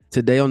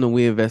Today on the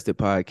We Invested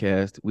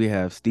podcast, we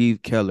have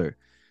Steve Keller,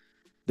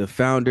 the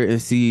founder and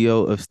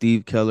CEO of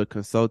Steve Keller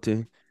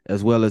Consulting,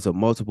 as well as a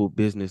multiple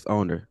business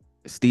owner.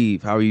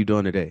 Steve, how are you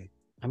doing today?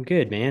 I'm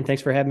good, man.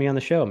 Thanks for having me on the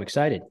show. I'm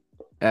excited.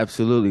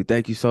 Absolutely.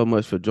 Thank you so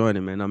much for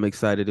joining, man. I'm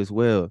excited as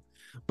well.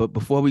 But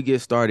before we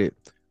get started,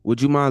 would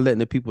you mind letting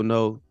the people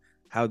know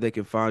how they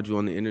can find you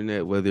on the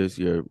internet, whether it's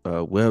your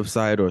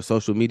website or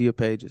social media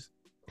pages?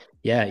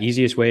 Yeah,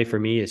 easiest way for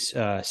me is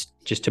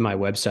just to my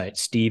website,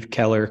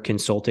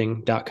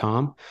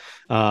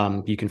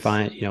 stevekellerconsulting.com. You can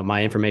find,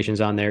 my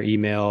information's on there,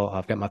 email.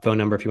 I've got my phone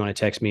number if you want to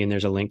text me, and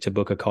there's a link to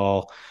book a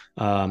call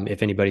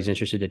if anybody's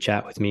interested to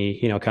chat with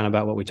me, kind of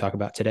about what we talk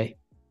about today.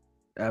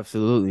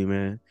 Absolutely,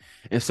 man.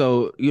 And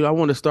so, I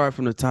want to start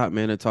from the top,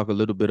 man, and talk a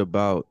little bit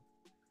about,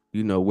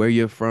 where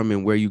you're from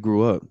and where you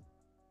grew up.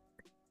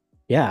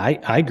 Yeah,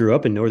 I grew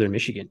up in Northern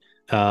Michigan.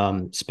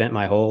 Spent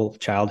my whole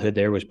childhood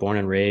there, was born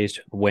and raised,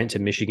 went to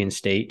Michigan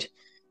State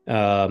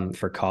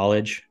for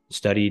college,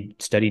 studied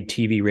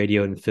TV,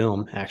 radio, and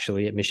film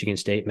actually at Michigan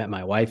State, met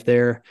my wife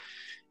there,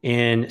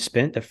 and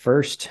spent the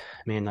first,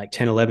 like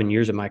 10, 11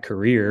 years of my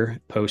career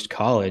post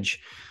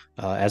college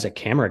as a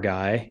camera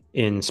guy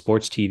in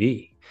sports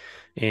TV.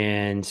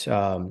 And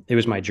it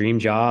was my dream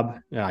job.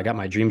 I got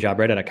my dream job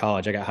right out of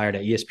college. I got hired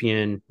at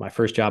ESPN, my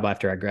first job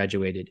after I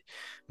graduated.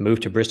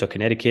 Moved to Bristol,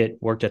 Connecticut,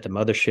 worked at the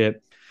mothership,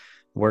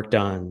 worked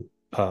on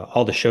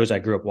all the shows I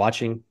grew up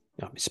watching,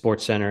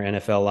 Sports Center,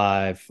 NFL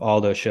Live, all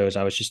those shows.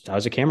 I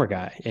was a camera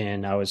guy,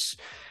 and I was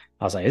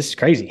like, this is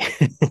crazy.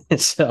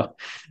 So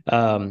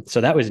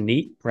that was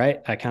neat,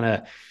 right? I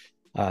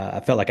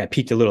felt like I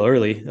peaked a little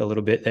early, a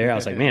little bit there. I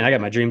was like, man, I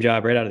got my dream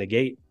job right out of the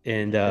gate,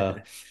 and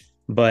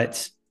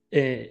but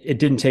it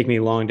didn't take me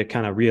long to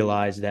kind of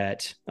realize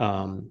that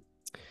I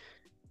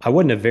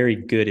wasn't a very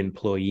good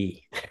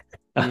employee.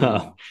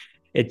 Mm,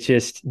 It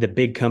just the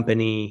big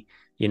company,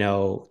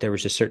 there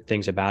was just certain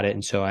things about it,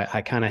 and so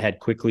I kind of had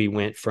quickly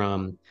went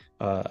from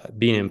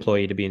being an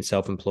employee to being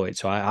self-employed.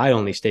 So I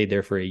only stayed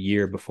there for a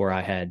year before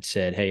I had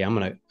said, hey, I'm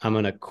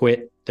gonna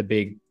quit the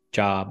big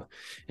job,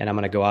 and I'm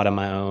gonna go out on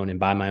my own and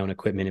buy my own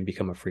equipment and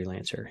become a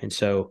freelancer. And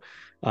so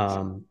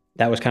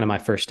that was kind of my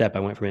first step.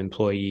 I went from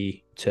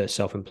employee to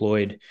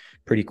self-employed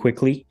pretty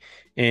quickly.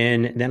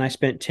 And then I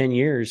spent 10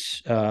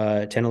 years,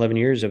 10, 11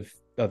 years of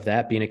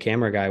that being a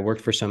camera guy. I worked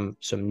for some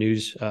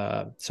news,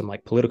 some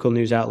like political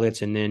news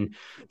outlets, and then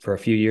for a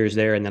few years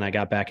there. And then I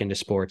got back into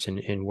sports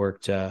and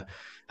worked. I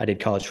did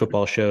college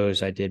football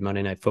shows. I did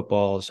Monday Night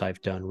Footballs.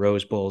 I've done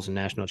Rose Bowls and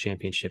national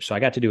championships. So I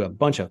got to do a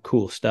bunch of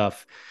cool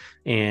stuff,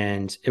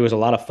 and it was a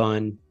lot of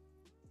fun.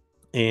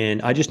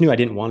 And I just knew I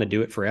didn't want to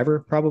do it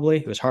forever. Probably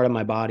it was hard on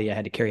my body. I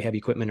had to carry heavy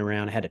equipment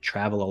around. I had to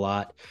travel a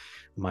lot.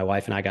 My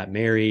wife and I got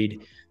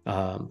married,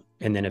 and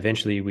then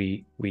eventually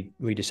we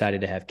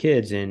decided to have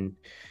kids. And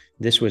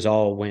this was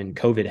all when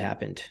COVID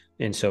happened.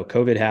 And so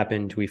COVID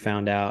happened. We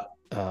found out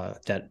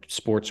that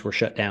sports were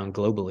shut down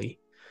globally,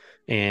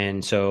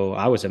 and so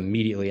I was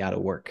immediately out of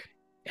work,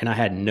 and I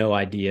had no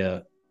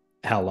idea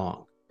how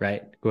long.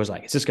 Right? It was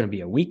like, is this going to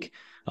be a week,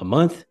 a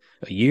month,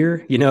 a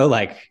year?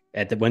 Like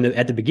at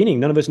the beginning,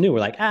 none of us knew. We're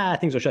like,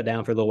 things will shut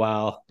down for a little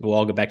while. We'll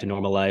all go back to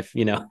normal life.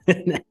 We all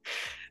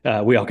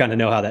kind of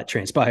know how that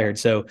transpired.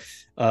 So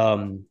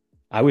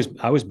I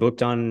was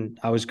booked on.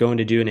 I was going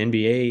to do an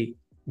NBA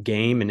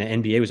game, and the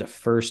NBA was the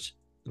first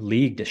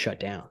league to shut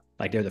down.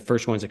 Like they're the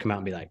first ones to come out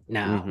and be like,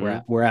 "Nah, mm-hmm.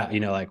 we're out."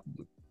 Like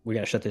we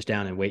got to shut this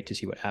down and wait to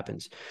see what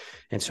happens.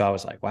 And so I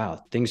was like,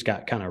 "Wow, things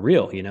got kind of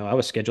real." I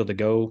was scheduled to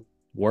go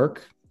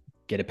work,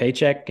 get a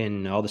paycheck,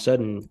 and all of a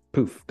sudden,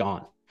 poof,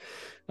 gone.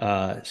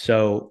 And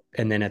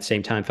then at the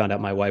same time, found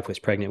out my wife was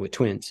pregnant with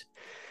twins.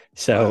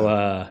 So,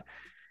 Wow.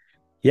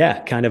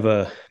 yeah, kind of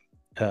a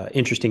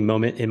interesting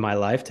moment in my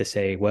life to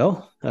say,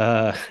 well,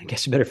 I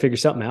guess you better figure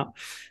something out.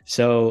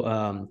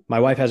 So, my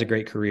wife has a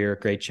great career,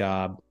 great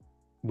job.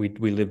 We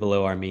live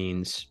below our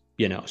means,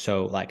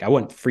 so like I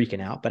wasn't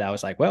freaking out, but I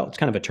was like, well, it's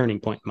kind of a turning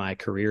point in my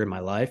career, in my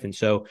life. And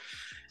so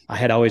I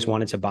had always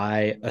wanted to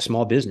buy a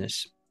small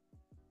business.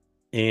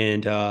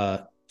 And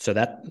so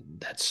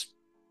that's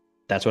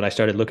what I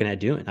started looking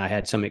at doing. I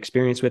had some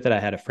experience with it. I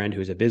had a friend who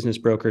was a business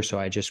broker. So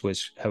I was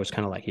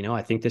kind of like,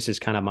 I think this is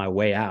kind of my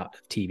way out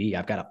of TV.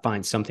 I've got to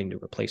find something to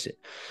replace it.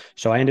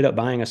 So I ended up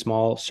buying a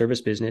small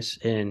service business,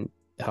 and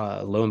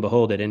lo and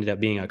behold, it ended up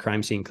being a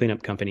crime scene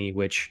cleanup company,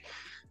 which,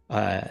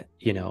 uh,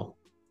 you know,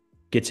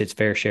 gets its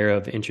fair share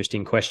of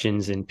interesting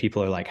questions. And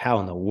people are like, how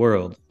in the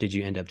world did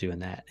you end up doing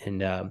that?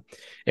 And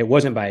it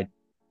wasn't by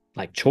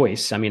like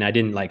choice. I mean, I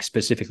didn't like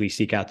specifically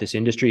seek out this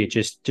industry. It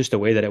just the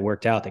way that it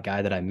worked out. The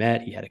guy that I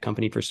met, he had a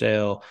company for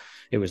sale.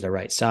 It was the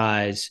right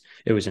size.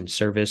 It was in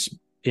service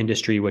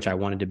industry, which I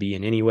wanted to be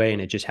in anyway.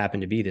 And it just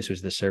happened to be this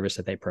was the service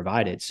that they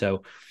provided.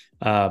 So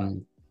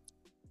um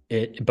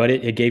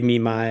it gave me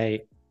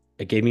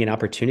an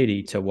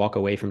opportunity to walk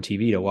away from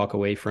TV, to walk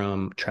away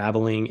from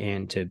traveling,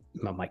 and to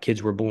my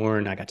kids were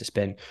born. I got to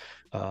spend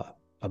uh,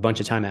 a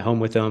bunch of time at home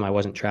with them. I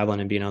wasn't traveling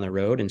and being on the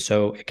road, and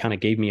so it kind of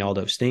gave me all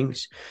those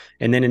things.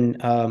 And then in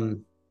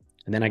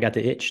And then I got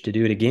the itch to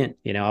do it again.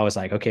 I was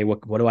like, okay,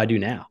 what do I do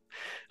now?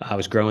 I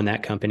was growing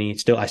that company.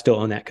 I still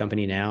own that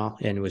company now,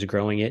 and was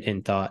growing it,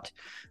 and thought,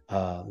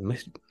 let me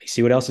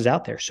see what else is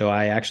out there. So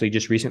I actually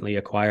just recently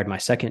acquired my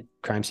second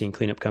crime scene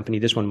cleanup company.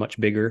 This one much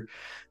bigger,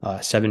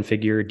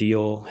 7-figure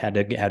deal. Had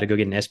to go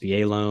get an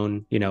SBA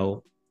loan.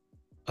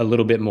 A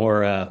little bit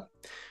more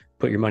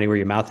put your money where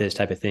your mouth is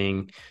type of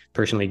thing.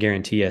 Personally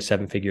guarantee a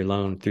 7-figure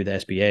loan through the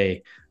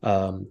SBA.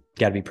 Got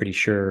to be pretty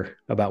sure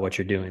about what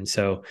you're doing.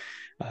 So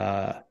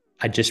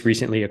I just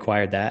recently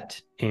acquired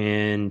that,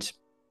 and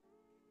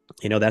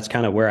that's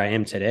kind of where I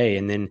am today.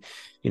 And then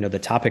the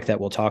topic that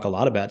we'll talk a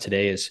lot about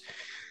today is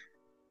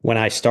when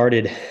I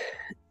started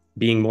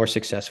being more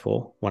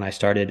successful, when I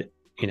started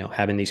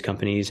having these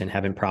companies and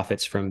having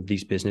profits from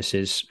these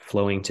businesses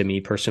flowing to me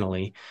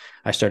personally,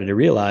 I started to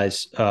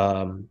realize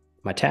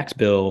my tax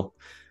bill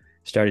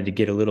started to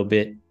get a little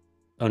bit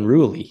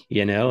unruly,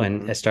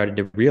 and I started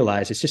to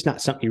realize it's just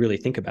not something you really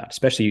think about,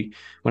 especially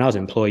when I was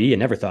an employee. I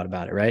never thought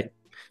about it, right?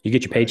 You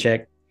get your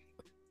paycheck,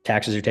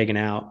 taxes are taken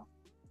out,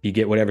 you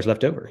get whatever's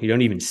left over. You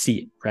don't even see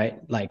it, right?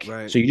 Like,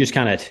 Right. so you just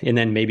kind of, and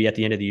then maybe at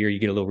the end of the year, you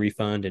get a little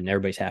refund and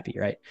everybody's happy,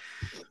 right?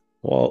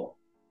 Well,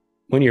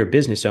 when you're a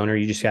business owner,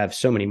 you just have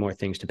so many more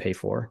things to pay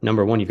for.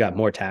 Number one, you've got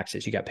more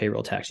taxes, you got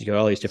payroll taxes, you got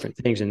all these different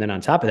things. And then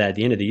on top of that, at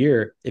the end of the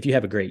year, if you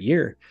have a great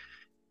year,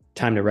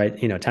 time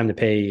to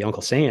pay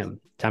Uncle Sam,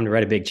 time to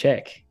write a big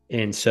check.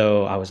 And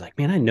so I was like,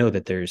 man, I know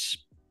that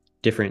there's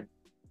different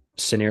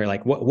scenario.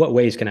 Like what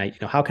ways can I,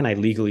 how can I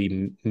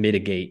legally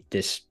mitigate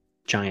this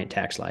giant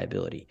tax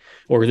liability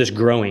or this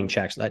growing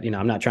tax?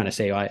 I'm not trying to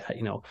say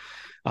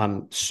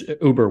I'm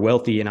uber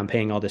wealthy and I'm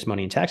paying all this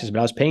money in taxes, but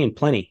I was paying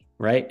plenty,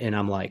 right? And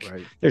I'm like,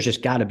 Right. there's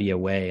just got to be a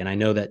way. And I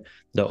know that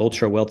the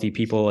ultra wealthy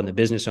people and the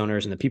business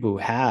owners and the people who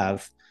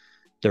have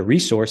the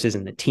resources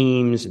and the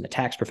teams and the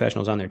tax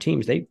professionals on their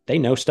teams, they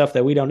know stuff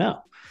that we don't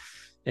know.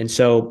 And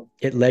so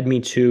it led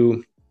me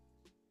to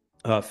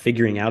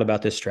figuring out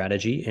about this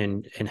strategy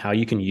and how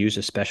you can use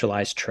a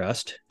specialized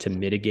trust to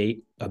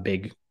mitigate a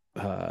big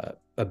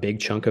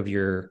chunk of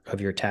your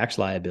tax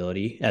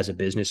liability as a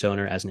business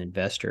owner, as an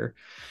investor.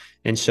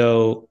 And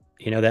so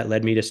that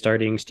led me to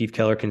starting Steve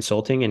Keller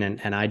Consulting, and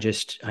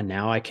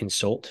now I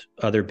consult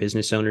other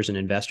business owners and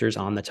investors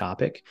on the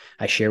topic.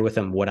 I share with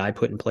them what I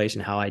put in place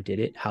and how I did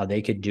it, how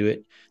they could do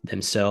it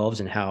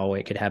themselves, and how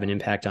it could have an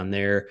impact on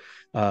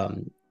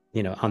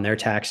on their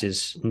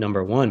taxes,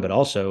 number one, but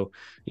also,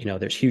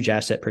 there's huge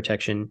asset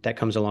protection that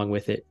comes along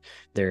with it.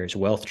 There's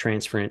wealth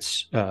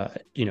transference,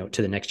 to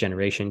the next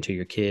generation, to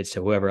your kids,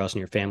 to whoever else in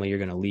your family you're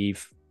going to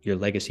leave your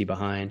legacy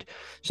behind.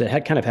 So it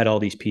had all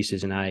these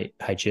pieces, and I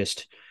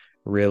just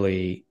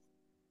really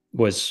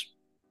was,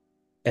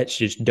 it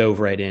just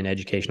dove right in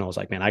educational. I was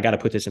like, man, I got to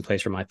put this in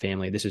place for my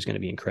family. This is going to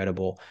be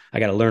incredible.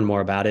 I got to learn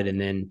more about it. And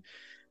then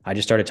I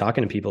just started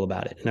talking to people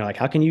about it, and they're like,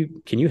 how can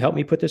you help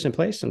me put this in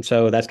place? And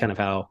so that's kind of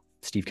how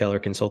Steve Keller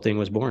Consulting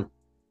was born.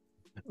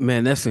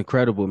 Man, that's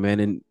incredible,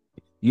 man. And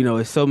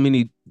it's so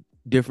many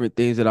different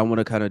things that I want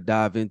to kind of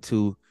dive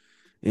into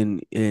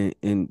in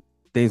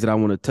things that I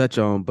want to touch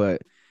on.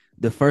 But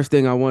the first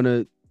thing I want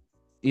to,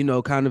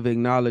 kind of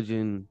acknowledge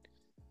and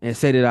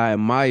say that I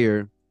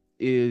admire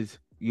is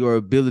your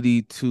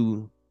ability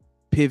to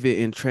pivot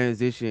and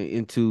transition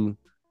into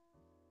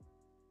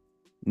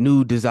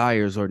new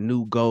desires or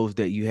new goals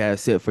that you had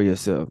set for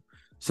yourself.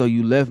 So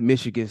you left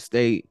Michigan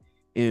State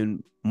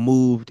and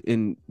moved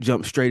and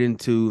jumped straight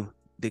into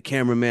the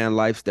cameraman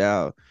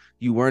lifestyle.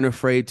 You weren't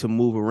afraid to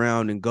move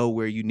around and go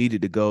where you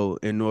needed to go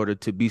in order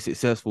to be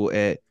successful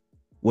at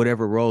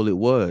whatever role it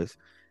was,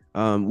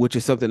 which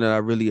is something that I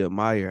really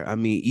admire. I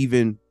mean,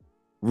 even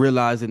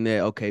realizing that,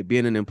 okay,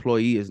 being an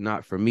employee is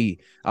not for me.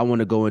 I want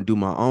to go and do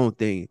my own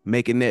thing.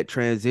 Making that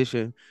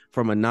transition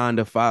from a 9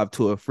 to 5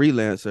 to a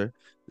freelancer,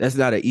 that's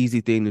not an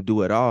easy thing to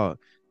do at all.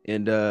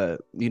 And I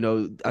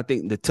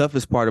think the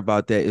toughest part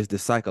about that is the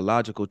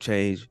psychological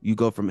change. You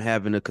go from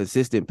having a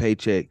consistent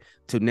paycheck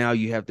to now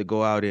you have to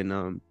go out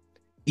and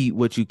eat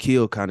what you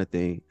kill kind of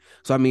thing.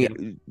 So I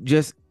mean,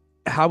 just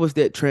how was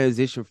that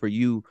transition for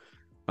you?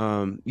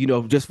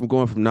 Just from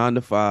going from 9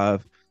 to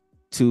 5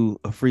 to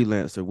a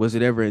freelancer, was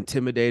it ever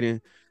intimidating?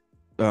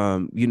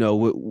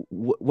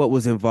 What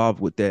was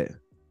involved with that?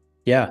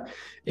 Yeah,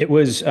 it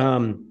was,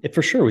 it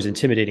for sure was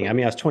intimidating. I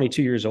mean, I was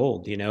 22 years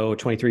old,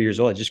 23 years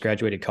old. I just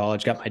graduated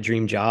college, got my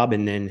dream job,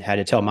 and then had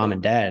to tell mom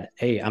and dad,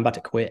 hey, I'm about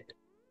to quit,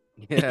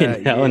 Yeah,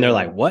 and they're yeah.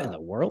 like, what in the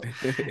world?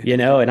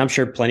 And I'm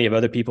sure plenty of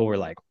other people were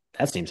like,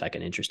 that seems like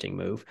an interesting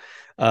move.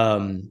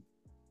 Um,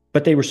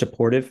 but they were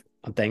supportive.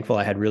 I'm thankful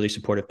I had really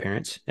supportive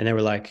parents, and they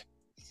were like,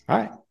 all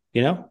right,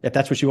 if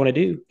that's what you want to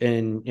do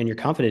and you're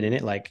confident in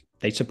it, like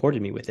they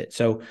supported me with it.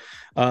 So,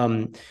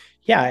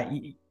 yeah,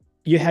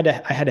 I had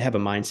to have a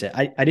mindset.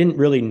 I didn't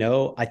really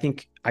know. I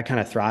think I kind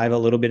of thrive a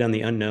little bit on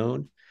the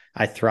unknown.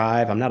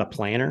 I'm not a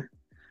planner.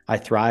 I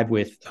thrive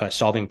with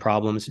solving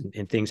problems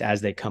and things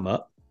as they come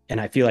up. And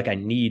I feel like I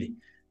need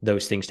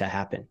those things to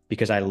happen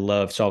because I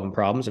love solving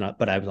problems.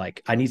 But I'm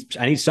like, I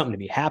need something to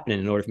be happening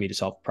in order for me to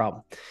solve a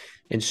problem.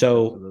 And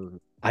so Absolutely.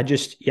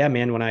 Yeah,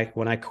 man,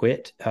 when I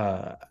quit,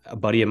 a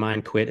buddy of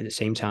mine quit at the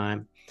same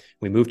time.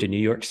 We moved to New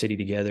York City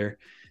together,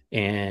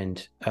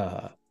 and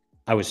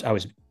I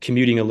was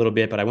commuting a little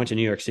bit, but I went to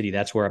New York City.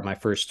 That's where my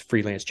first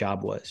freelance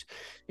job was.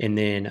 And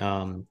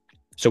then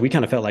so we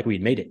kind of felt like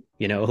we'd made it,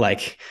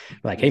 like,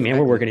 hey man,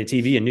 we're Exactly. working in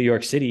TV in New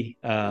York City.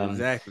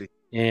 Exactly.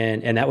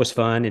 And that was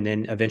fun. And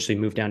then eventually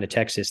moved down to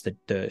Texas.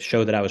 The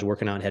show that I was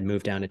working on had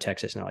moved down to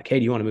Texas. And I'm like, hey,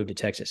 do you want to move to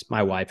Texas?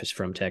 My wife is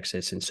from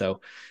Texas, and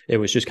so it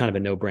was just kind of a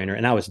no brainer.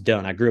 And I was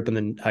done. I grew up in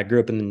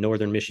the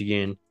northern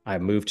Michigan. I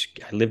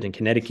lived in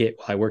Connecticut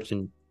while I worked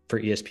for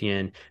ESPN,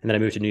 and then I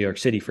moved to New York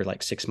City for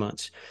like 6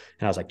 months.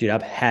 And I was like, dude,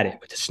 I've had it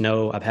with the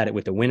snow. I've had it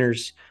with the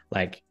winters.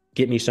 Like,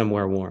 get me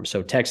somewhere warm.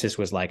 So Texas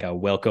was like a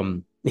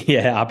welcome,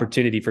 yeah,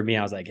 opportunity for me.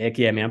 I was like, heck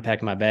yeah, man, I'm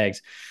packing my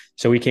bags.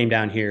 So we came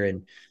down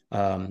here,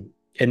 um,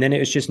 and then it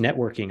was just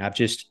networking.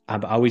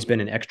 I've always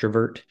been an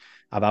extrovert.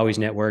 I've always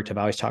networked. I've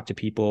always talked to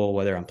people,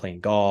 whether I'm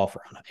playing golf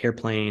or on an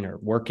airplane or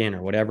working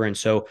or whatever. And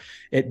so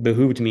it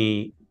behooved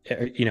me,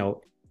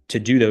 to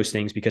do those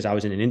things because I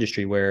was in an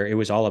industry where it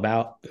was all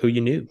about who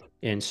you knew.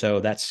 And so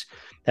that's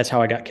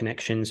how I got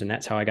connections, and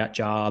that's how I got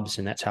jobs,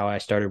 and that's how I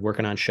started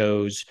working on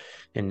shows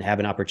and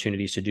having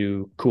opportunities to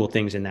do cool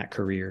things in that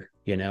career.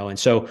 And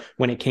so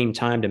when it came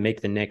time to make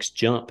the next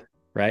jump,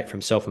 right,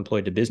 from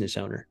self-employed to business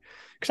owner,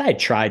 because I had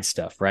tried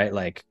stuff, right?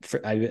 Like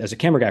as a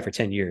camera guy for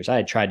 10 years, I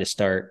had tried to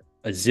start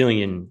a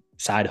zillion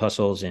side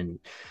hustles and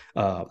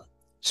uh,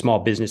 small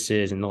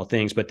businesses and little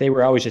things, but they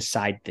were always just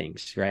side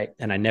things, right?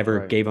 And I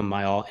never Right. gave them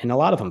my all. And a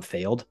lot of them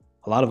failed.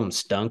 A lot of them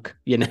stunk,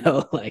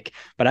 like,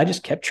 but I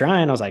just kept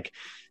trying. I was like,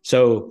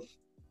 so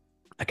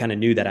I kind of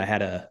knew that I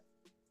had a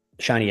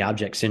shiny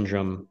object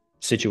syndrome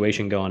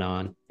situation going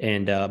on.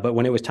 And, but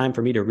when it was time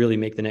for me to really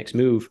make the next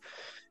move,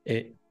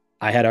 it,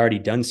 I had already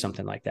done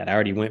something like that. I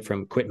already went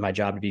from quitting my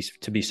job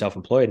to be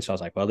self-employed. And so I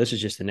was like, well, this is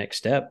just the next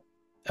step.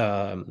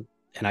 And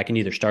I can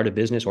either start a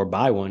business or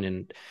buy one.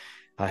 And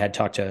I had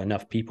talked to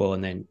enough people,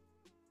 and then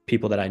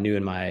people that I knew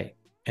in my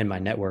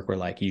network were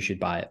like, you should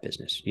buy a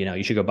business.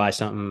 You should go buy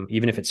something,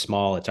 even if it's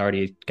small. It's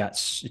already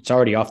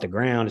off the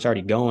ground. It's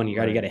already going. You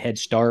already Right. got a head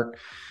start.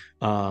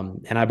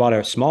 And I bought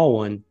a small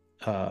one.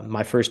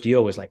 My first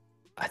deal was like,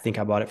 I think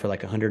I bought it for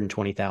like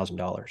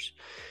 $120,000.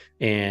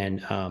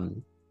 And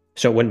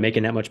so it wasn't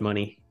making that much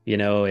money. It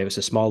was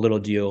a small little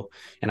deal.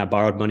 And I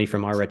borrowed money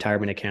from our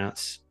retirement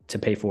accounts to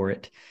pay for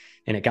it.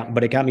 And it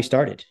got me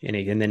started.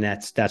 And then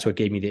that's what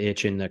gave me the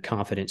itch and the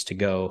confidence to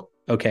go,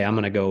 okay, I'm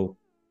gonna go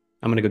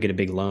get a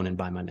big loan and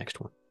buy my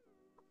next one.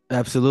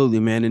 Absolutely,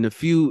 man. And a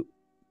few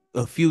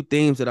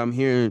themes that I'm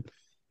hearing,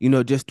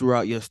 just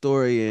throughout your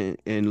story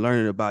and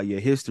learning about your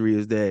history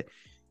is that,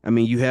 I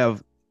mean, you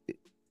have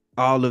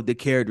all of the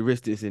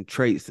characteristics and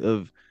traits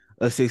of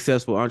a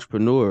successful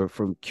entrepreneur,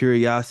 from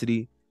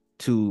curiosity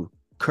to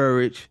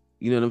courage.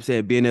 You know what I'm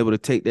saying? Being able to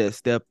take that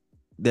step,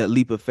 that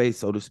leap of faith,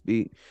 so to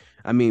speak.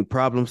 I mean,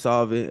 problem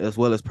solving as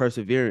well as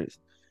perseverance.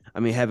 I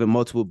mean, having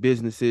multiple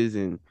businesses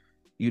and,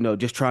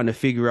 just trying to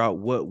figure out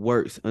what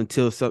works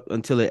until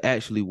it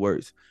actually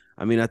works.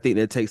 I mean, I think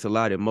that takes a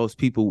lot, and most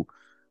people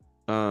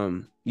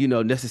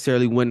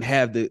necessarily wouldn't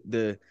have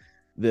the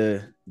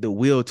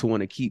will to want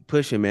to keep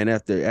pushing, man,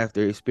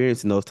 after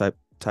experiencing those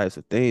types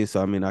of things.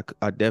 So I mean,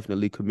 I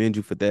definitely commend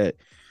you for that.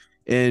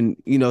 And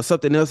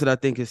something else that I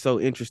think is so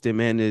interesting,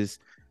 man, is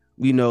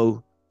you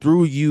know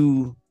through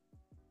you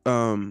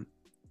um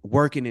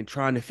working and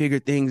trying to figure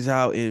things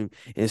out and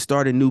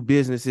starting new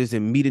businesses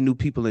and meeting new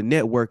people and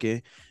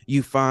networking,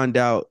 you find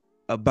out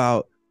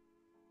about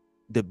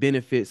the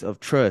benefits of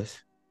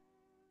trust,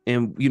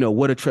 and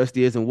what a trust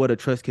is and what a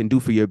trust can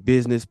do for your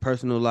business,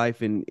 personal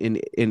life, and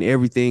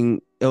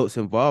everything else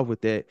involved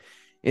with that.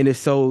 And it's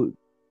so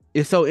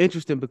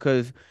interesting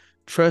because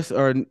trust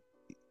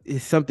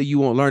is something you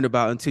won't learn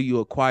about until you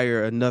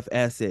acquire enough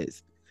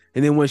assets.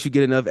 And then once you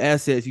get enough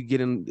assets,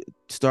 you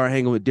start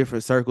hanging with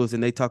different circles,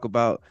 and they talk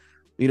about,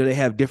 they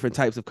have different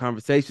types of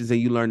conversations, and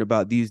you learn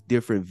about these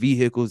different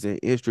vehicles and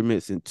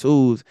instruments and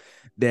tools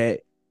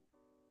that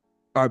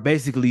are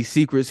basically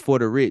secrets for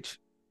the rich,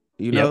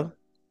 you know?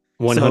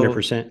 Yep. So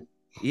 100%.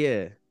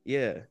 yeah,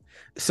 yeah.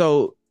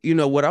 So,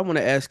 what I want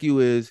to ask you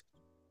is,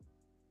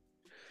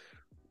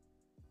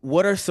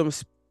 what are some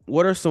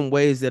what are some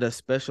ways that a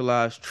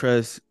specialized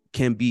trust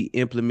can be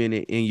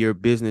implemented in your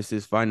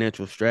business's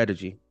financial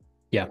strategy?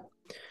 Yeah.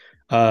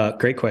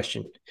 Great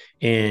question.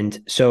 And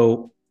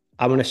so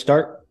I want to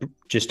start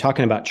just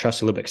talking about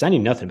trust a little bit because I knew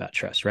nothing about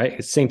trust, right?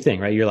 It's the same thing,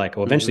 right? You're like,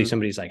 well, eventually Hmm.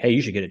 somebody's like, hey,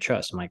 you should get a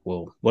trust. I'm like,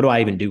 well, what do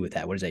I even do with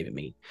that? What does that even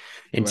mean?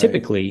 And Right.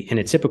 typically, in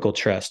a typical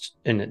trust,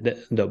 and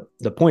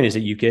the point is that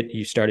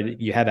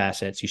you have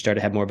assets, you start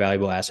to have more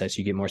valuable assets,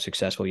 you get more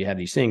successful, you have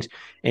these things,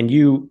 and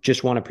you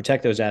just want to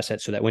protect those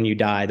assets so that when you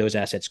die, those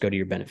assets go to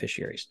your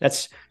beneficiaries.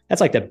 That's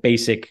like the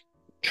basic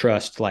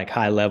trust, like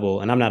high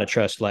level. And I'm not a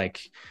trust like,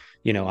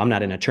 I'm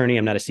not an attorney,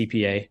 I'm not a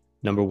CPA,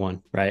 number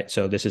one, right?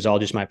 So this is all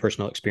just my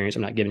personal experience.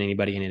 I'm not giving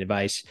anybody any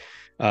advice.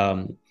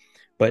 Um,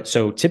 but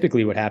so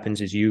typically what happens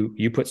is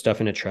you put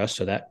stuff in a trust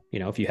so that,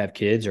 if you have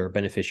kids or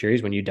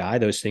beneficiaries, when you die,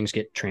 those things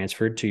get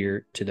transferred to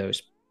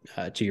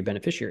your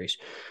beneficiaries.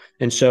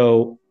 And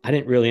so I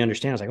didn't really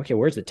understand. I was like, okay,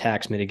 where's the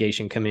tax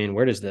mitigation come in?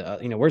 Where does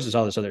where's does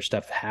all this other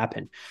stuff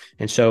happen?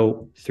 And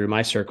so through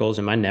my circles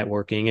and my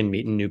networking and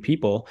meeting new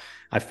people,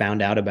 I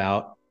found out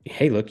about,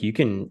 hey, look, you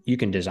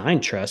can design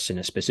trusts in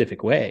a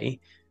specific way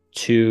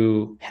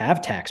to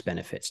have tax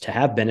benefits, to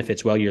have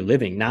benefits while you're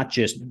living, not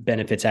just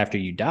benefits after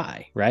you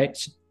die, right?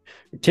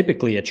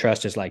 Typically a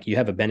trust is like you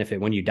have a benefit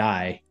when you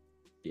die,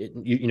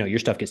 your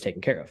stuff gets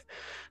taken care of.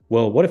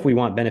 Well, what if we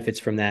want benefits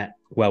from that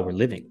while we're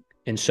living?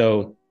 And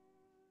so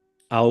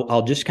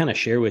I'll just kind of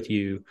share with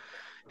you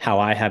how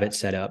I have it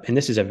set up. And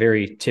this is a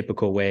very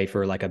typical way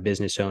for like a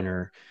business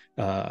owner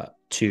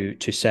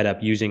to set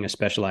up using a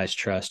specialized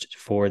trust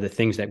for the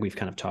things that we've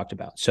kind of talked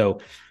about. So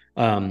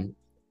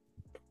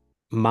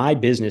my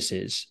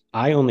businesses,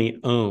 I only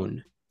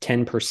own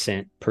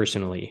 10%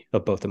 personally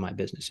of both of my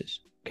businesses.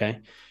 Okay.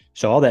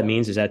 So all that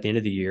means is at the end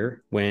of the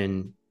year,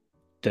 when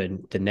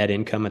the net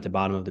income at the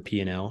bottom of the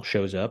P&L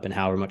shows up and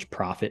however much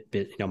profit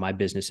my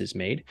business is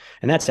made,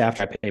 and that's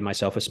after I pay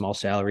myself a small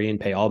salary and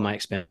pay all my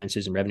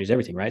expenses and revenues,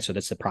 everything, right? So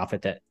that's the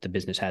profit that the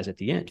business has at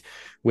the end,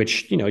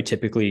 which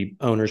typically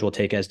owners will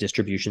take as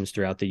distributions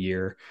throughout the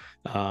year,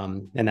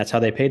 and that's how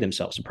they pay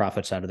themselves the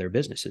profits out of their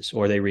businesses,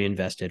 or they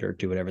reinvest it or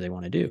do whatever they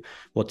want to do.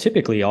 Well,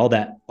 typically all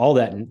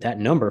that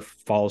number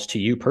falls to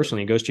you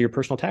personally and goes to your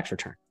personal tax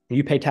return.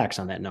 You pay tax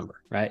on that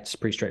number, right? It's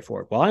pretty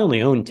straightforward. Well, I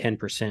only own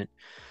 10%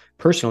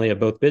 personally of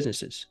both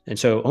businesses. And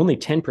so only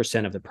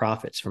 10% of the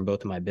profits from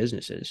both of my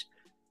businesses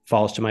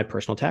falls to my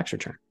personal tax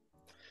return,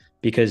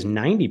 because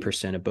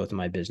 90% of both of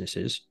my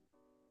businesses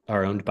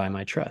are owned by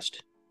my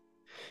trust.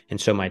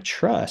 And so my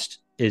trust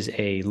is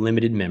a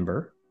limited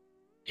member,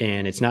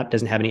 and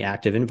doesn't have any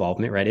active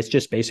involvement, right? It's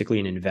just basically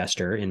an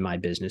investor in my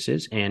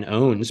businesses and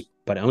owns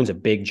a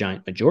big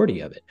giant majority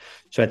of it.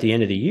 So at the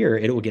end of the year,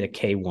 it will get a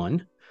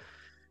K1.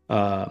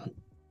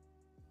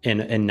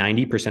 And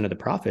 90% of the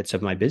profits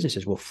of my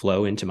businesses will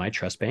flow into my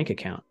trust bank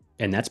account.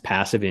 And that's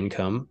passive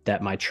income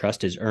that my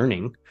trust is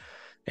earning.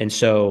 And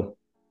so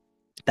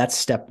that's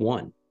step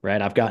one, right?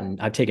 I've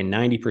taken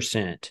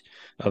 90%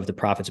 of the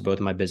profits of both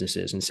of my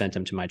businesses and sent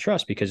them to my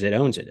trust because it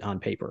owns it on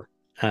paper.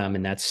 And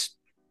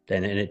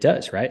it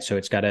does, right? So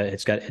it's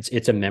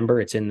a member,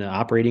 it's in the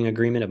operating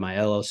agreement of my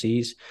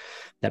LLCs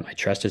that my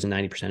trust is a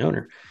 90%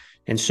 owner.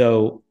 And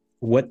so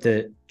what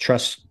the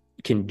trust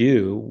can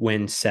do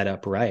when set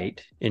up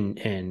right,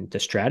 and the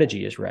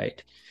strategy is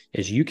right,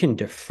 is you can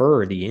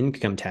defer the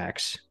income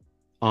tax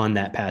on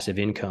that passive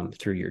income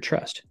through your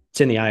trust.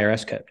 It's in the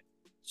IRS code.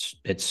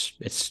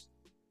 It's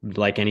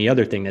like any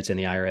other thing that's in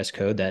the IRS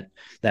code that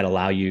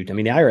allow you. I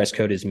mean, the IRS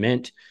code is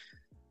meant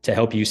to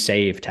help you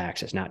save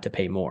taxes, not to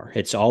pay more.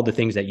 It's all the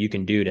things that you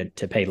can do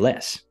to pay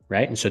less,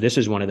 right? And so this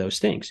is one of those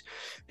things.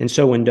 And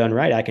so when done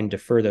right, I can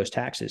defer those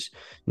taxes.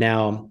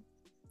 Now,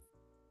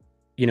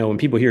 when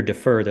people hear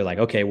defer, they're like,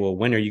 okay, well,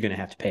 when are you going to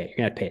have to pay it? You're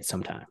going to have to pay it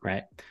sometime,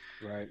 right?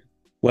 Right.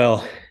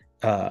 Well,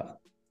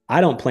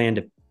 I don't plan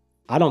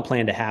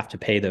to have to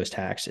pay those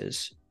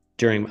taxes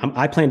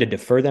I plan to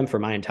defer them for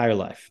my entire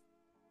life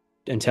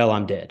until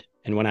I'm dead.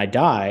 And when I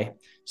die,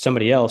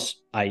 somebody else,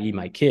 i.e.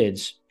 my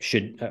kids,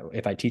 should,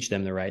 if I teach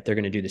them the right, they're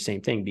going to do the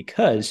same thing,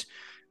 because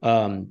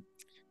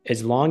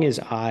as long as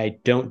I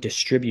don't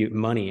distribute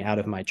money out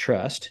of my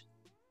trust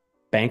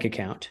bank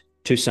account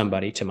to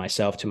somebody, to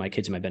myself, to my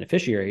kids, and my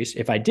beneficiaries,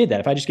 if I did that,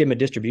 if I just gave them a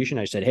distribution,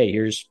 I said, hey,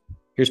 here's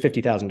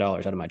 $50,000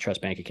 out of my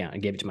trust bank account,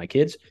 and gave it to my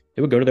kids,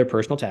 it would go to their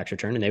personal tax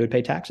return and they would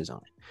pay taxes on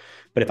it.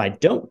 But if I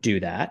don't do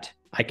that,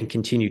 I can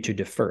continue to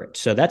defer it.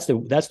 So that's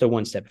the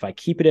one step. If I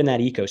keep it in that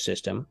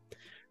ecosystem,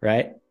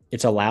 right,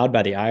 it's allowed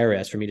by the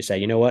IRS for me to say,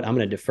 you know what, I'm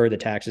going to defer the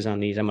taxes on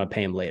these. I'm going to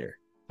pay them later.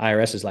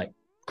 IRS is like,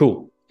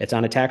 cool. It's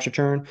on a tax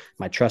return.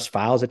 My trust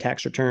files a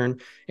tax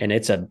return, and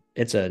it's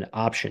an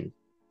option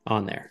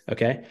on there.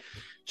 Okay.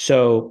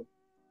 So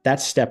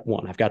that's step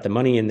one. I've got the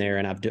money in there,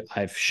 and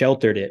I've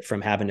sheltered it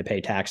from having to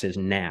pay taxes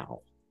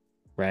now,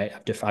 right?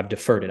 I've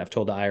deferred it. I've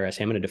told the IRS,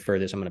 hey, I'm going to defer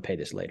this. I'm going to pay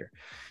this later.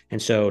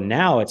 And so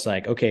now it's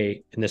like,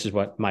 okay, and this is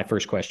what my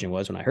first question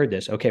was when I heard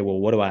this. Okay,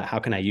 well, how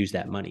can I use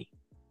that money?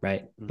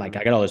 Right? Mm-hmm. Like,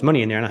 I got all this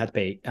money in there, and I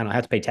don't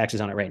have to pay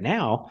taxes on it right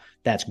now.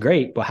 That's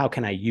great. But how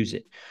can I use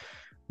it?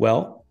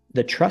 Well,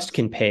 the trust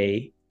can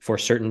pay for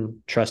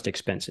certain trust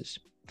expenses.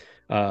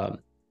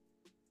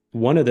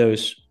 One of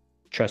those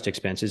trust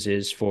expenses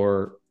is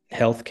for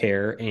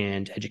healthcare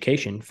and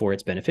education for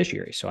its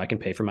beneficiaries. So I can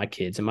pay for my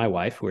kids and my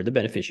wife, who are the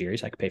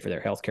beneficiaries. I can pay for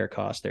their healthcare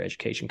costs, their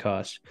education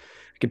costs.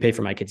 I can pay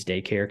for my kids'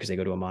 daycare because they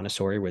go to a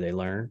Montessori where they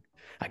learn.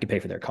 I can pay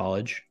for their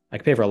college. I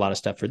can pay for a lot of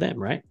stuff for them,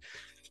 right?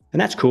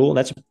 And that's cool.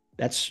 That's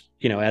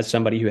as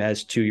somebody who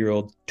has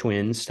 2-year-old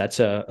twins, that's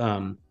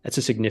a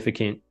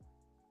significant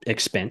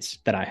expense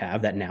that I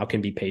have that now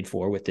can be paid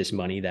for with this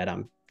money that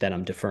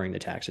I'm deferring the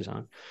taxes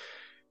on.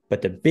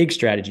 But the big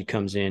strategy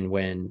comes in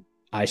when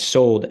I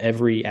sold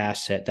every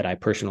asset that I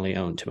personally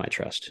owned to my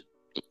trust.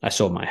 I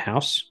sold my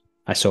house.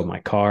 I sold my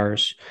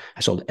cars.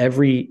 I sold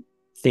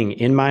everything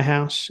in my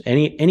house,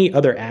 any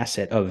other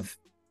asset of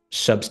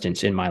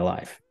substance in my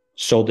life,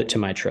 sold it to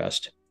my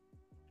trust.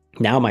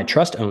 Now my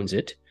trust owns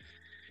it,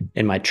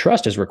 and my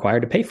trust is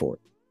required to pay for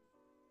it.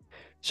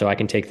 So I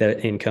can take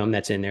the income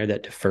that's in there,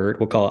 that deferred,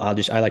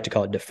 I like to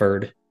call it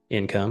deferred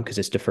income because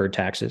it's deferred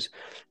taxes.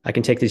 I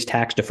can take these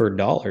tax deferred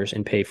dollars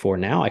and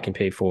I can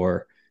pay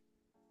for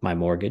my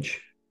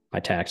mortgage, my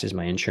taxes,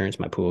 my insurance,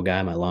 my pool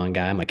guy, my lawn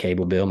guy, my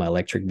cable bill, my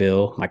electric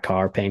bill, my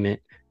car payment,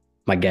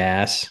 my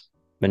gas,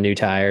 my new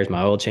tires,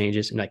 my oil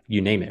changes, and like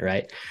you name it,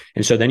 right?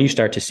 And so then you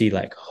start to see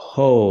like,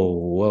 oh,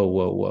 whoa,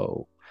 whoa,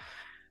 whoa.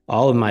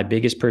 All of my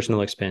biggest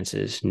personal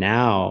expenses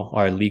now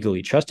are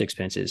legally trust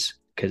expenses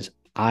because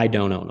I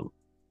don't own them.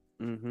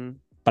 Mm-hmm.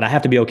 But I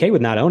have to be okay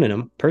with not owning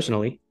them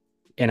personally,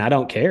 and I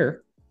don't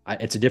care.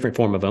 It's a different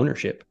form of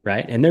ownership,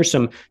 right? And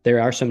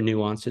there are some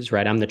nuances,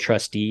 right? I'm the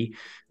trustee.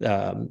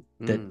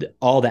 Mm.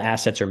 All the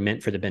assets are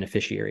meant for the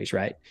beneficiaries,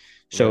 right?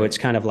 So Right. it's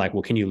kind of like,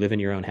 well, can you live in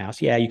your own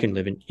house? Yeah, you can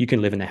live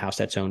in the house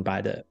that's owned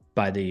by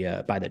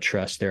the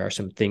trust. There are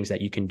some things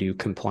that you can do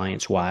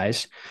compliance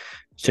wise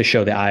to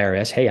show the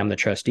IRS, hey, I'm the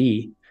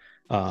trustee.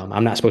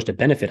 I'm not supposed to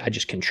benefit. I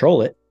just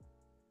control it,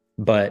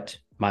 but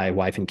my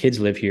wife and kids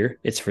live here.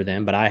 It's for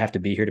them, but I have to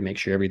be here to make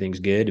sure everything's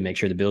good, to make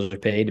sure the bills are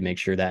paid, to make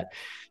sure that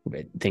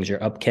things are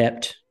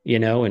upkept,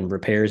 and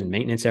repairs and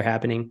maintenance are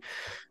happening.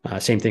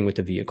 Same thing with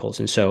the vehicles.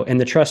 And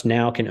the trust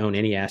now can own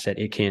any asset.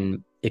 It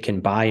can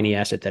buy any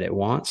asset that it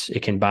wants.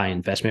 It can buy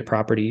investment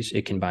properties.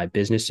 It can buy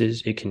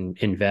businesses. It can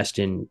invest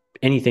in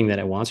anything that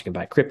it wants. It can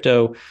buy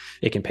crypto.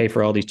 It can pay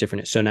for all these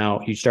different. So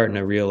now you're starting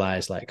to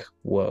realize like,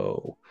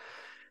 whoa,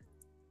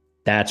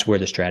 that's where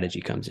the strategy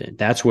comes in.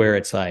 That's where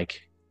it's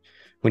like,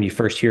 when you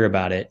first hear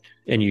about it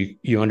and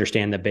you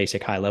understand the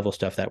basic high level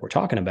stuff that we're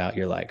talking about,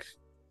 you're like,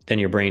 then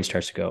your brain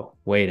starts to go,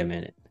 wait a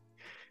minute,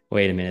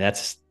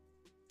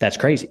 that's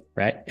crazy,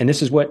 right? And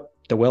this is what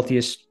the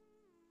wealthiest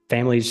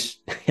families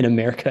in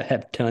America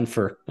have done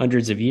for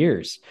hundreds of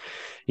years.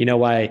 You know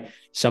why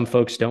some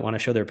folks don't want to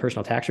show their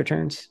personal tax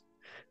returns?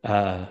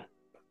 Uh,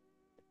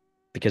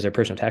 because their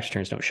personal tax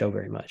returns don't show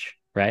very much,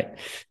 right?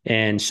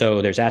 And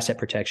so there's asset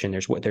protection,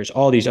 there's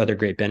all these other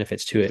great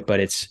benefits to it, but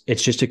it's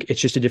just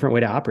a different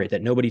way to operate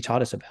that nobody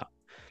taught us about.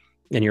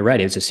 And you're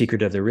right, it's a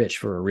secret of the rich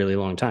for a really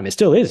long time. It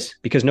still is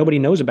because nobody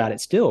knows about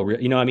it still.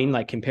 You know what I mean?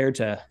 Like compared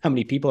to how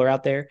many people are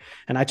out there.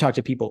 And I talk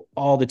to people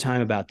all the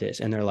time about this,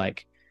 and they're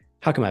like,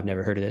 how come I've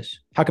never heard of this?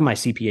 How come my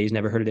CPA's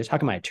never heard of this? How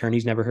come my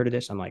attorney's never heard of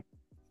this? I'm like,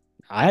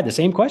 I had the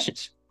same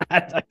questions.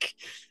 Like,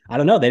 I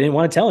don't know. They didn't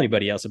want to tell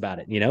anybody else about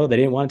it. They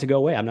didn't want it to go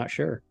away. I'm not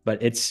sure,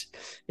 but it's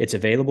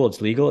available.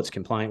 It's legal. It's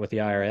compliant with the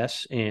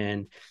IRS,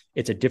 and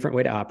it's a different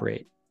way to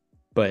operate.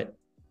 But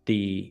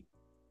the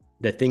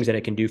the things that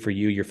it can do for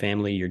you, your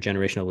family, your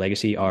generational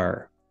legacy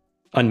are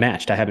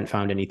unmatched. I haven't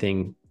found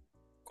anything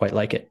quite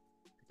like it,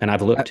 and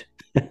I've looked.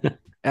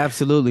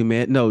 Absolutely,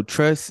 man. No,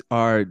 trusts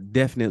are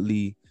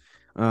definitely,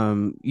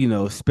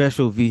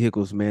 special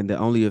vehicles, man, that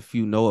only a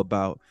few know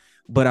about.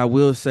 But I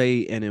will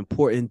say an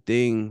important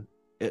thing,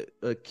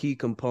 a key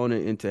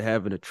component into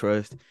having a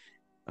trust,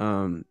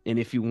 and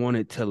if you want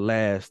it to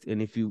last,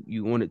 and if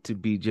you want it to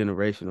be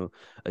generational,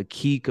 a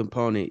key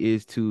component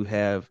is to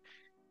have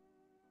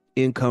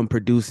income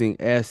producing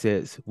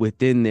assets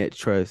within that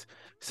trust,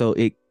 so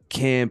it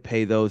can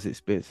pay those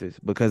expenses.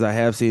 Because I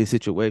have seen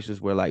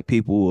situations where like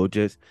people will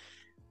just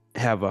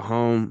have a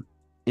home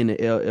in the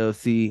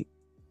LLC,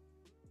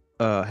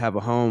 have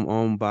a home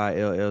owned by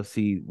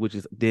LLC, which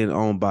is then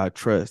owned by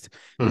trust.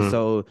 And Mm-hmm.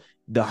 so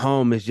the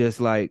home is just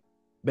like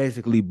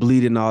basically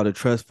bleeding all the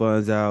trust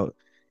funds out.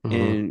 Mm-hmm.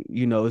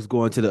 And, it's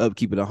going to the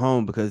upkeep of the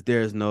home because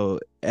there's no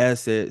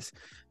assets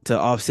to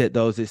offset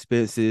those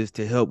expenses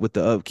to help with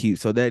the upkeep.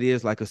 So that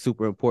is like a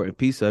super important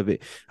piece of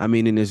it. I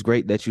mean, and it's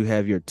great that you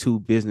have your two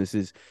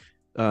businesses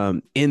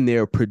in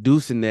there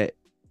producing that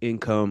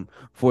income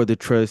for the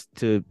trust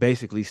to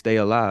basically stay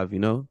alive.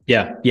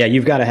 Yeah,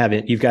 you've got to have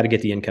it. You've got to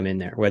get the income in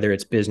there, whether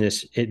it's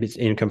it's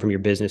income from your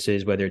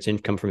businesses, whether it's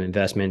income from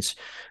investments.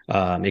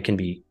 It can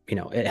be,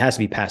 it has to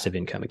be passive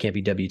income. It can't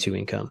be W-2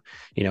 income.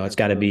 It's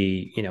got to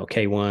Absolutely. be,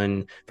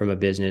 K-1 from a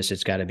business.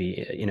 It's got to be,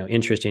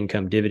 interest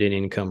income, dividend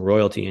income,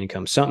 royalty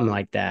income, something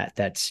like that.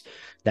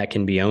 That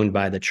can be owned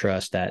by the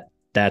trust.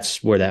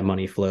 That's where that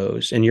money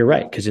flows. And you're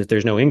right, because if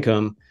there's no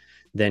income,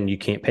 then you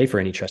can't pay for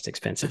any trust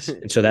expenses.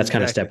 And so that's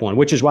kind of step Exactly. one,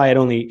 which is why it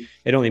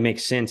only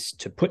makes sense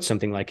to put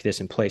something like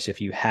this in place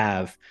if you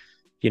have,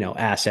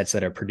 assets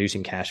that are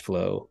producing cash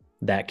flow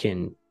that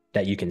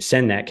you can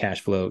send that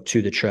cash flow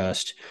to the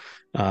trust,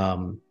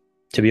 um,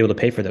 to be able to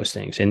pay for those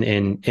things. And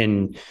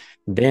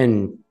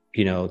then,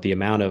 the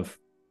amount of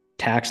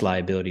tax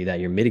liability that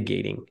you're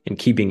mitigating and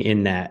keeping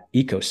in that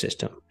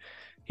ecosystem,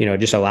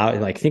 just allow,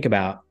 like, think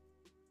about,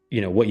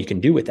 what you can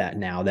do with that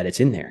now that it's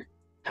in there,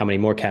 how many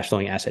more cash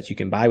flowing assets you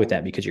can buy with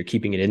that because you're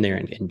keeping it in there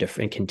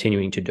and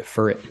continuing to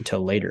defer it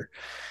until later.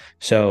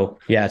 So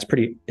yeah, it's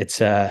pretty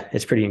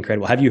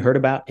incredible. Have you heard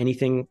about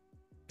anything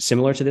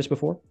similar to this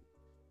before?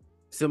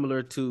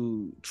 Similar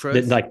to That,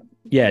 trust. like,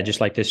 yeah,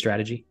 just like this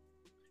strategy.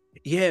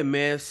 Yeah,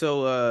 man.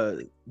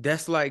 So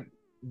that's like,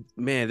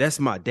 man, that's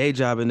my day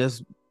job, and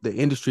that's the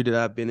industry that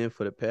I've been in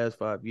for the past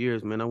 5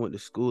 years, man. I went to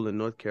school in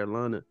North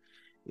Carolina.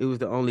 It was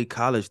the only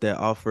college that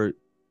offered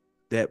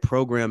that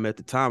program at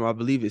the time. I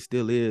believe it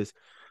still is,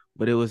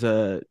 but it was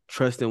a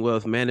trust and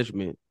wealth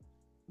management.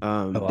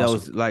 Oh, That awesome.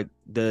 was like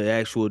the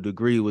actual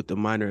degree with the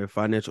minor in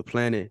financial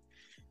planning.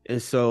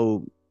 And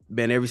so,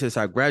 man, ever since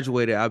I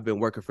graduated, I've been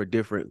working for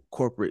different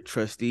corporate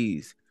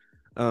trustees.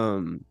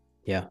 Um,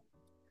 Yeah.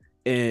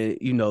 and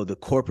the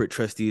corporate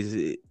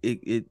trustees,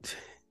 it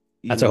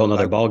That's a whole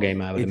nother like ball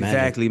game, I would imagine.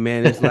 exactly,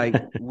 man. It's like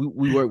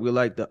we work with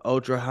like the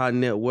ultra high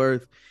net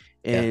worth,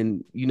 Yeah.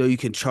 and you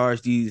can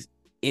charge these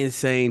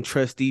insane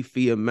trustee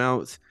fee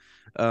amounts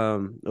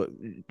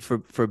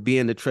for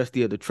being the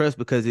trustee of the trust,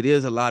 because it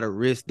is a lot of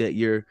risk that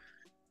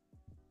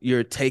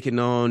you're taking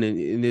on,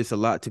 and it's a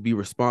lot to be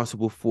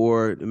responsible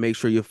for, to make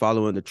sure you're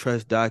following the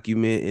trust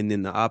document and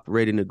then the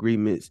operating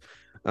agreements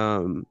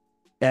um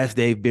as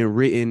they've been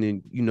written.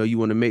 And you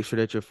want to make sure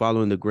that you're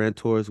following the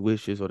grantor's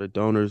wishes, or the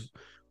donor's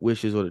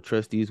wishes, or the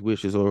trustee's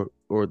wishes, or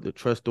the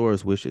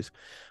trustor's wishes.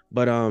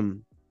 But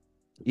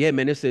yeah,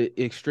 man, it's an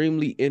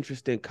extremely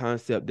interesting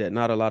concept that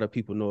not a lot of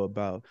people know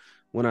about.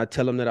 When I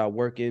tell them that I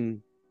work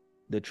in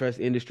the trust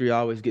industry, I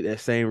always get that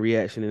same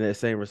reaction and that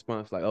same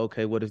response, like,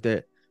 okay, what is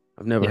that?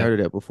 I've never Yeah. heard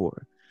of that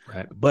before.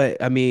 Right.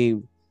 But I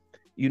mean,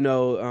 you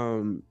know,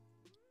 um,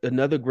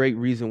 another great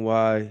reason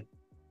why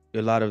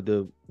a lot of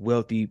the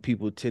wealthy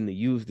people tend to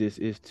use this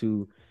is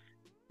to,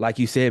 like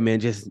you said, man,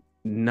 just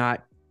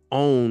not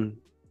own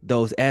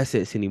those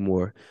assets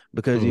anymore.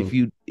 Because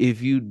Hmm.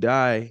 if you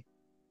die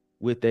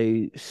with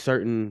a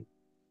certain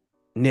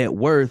net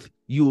worth,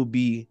 you will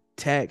be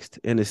taxed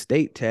and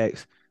estate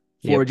tax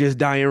for Yep. just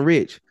dying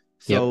rich.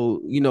 Yep.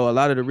 So, a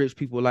lot of the rich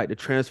people like to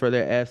transfer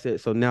their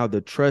assets. So now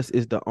the trust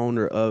is the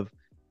owner of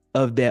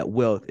that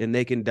wealth, and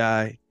they can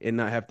die and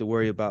not have to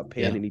worry about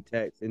paying Yeah. any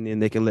tax. And then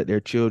they can let their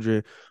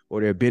children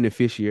or their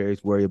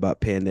beneficiaries worry about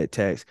paying that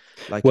tax,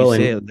 like you Well,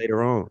 and said,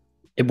 later on.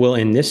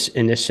 in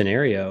this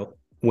scenario,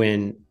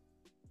 when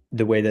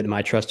the way that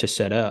my trust is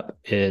set up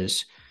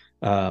is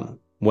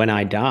when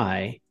I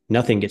die,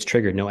 nothing gets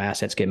triggered, no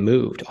assets get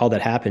moved. All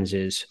that happens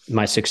is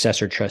my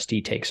successor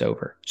trustee takes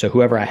over. So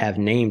whoever I have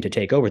named to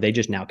take over, they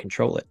just now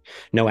control it.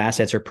 No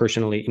assets are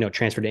personally,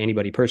 transferred to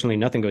anybody personally.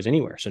 Nothing goes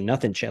anywhere. So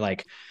nothing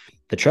like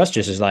the trust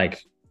just is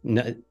like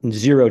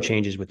zero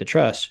changes with the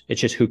trust.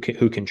 It's just who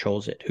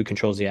controls it, who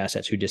controls the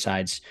assets, who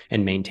decides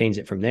and maintains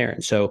it from there.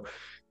 And so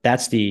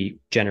that's the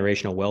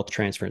generational wealth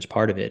transference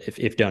part of it,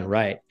 if done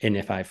right, and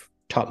if I've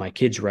taught my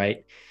kids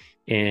right,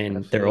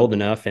 and they're old Absolutely.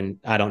 enough, and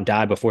I don't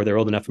die before they're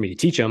old enough for me to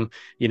teach them,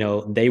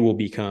 they will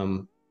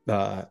become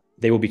the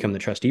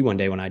trustee one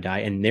day when I die,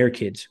 and their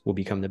kids will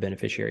become the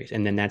beneficiaries.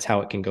 And then that's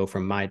how it can go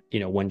from my,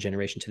 one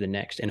generation to the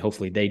next. And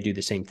hopefully they do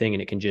the same thing.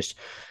 And it can just,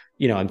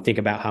 I'm think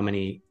about how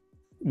many,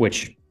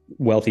 which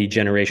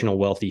generational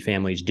wealthy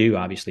families do,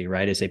 obviously,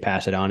 right, as they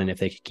pass it on. And if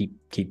they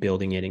keep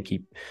building it and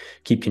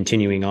keep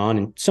continuing on,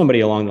 and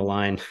somebody along the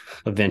line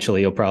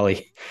eventually will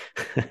probably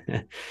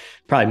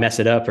probably mess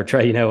it up or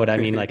try, you know what I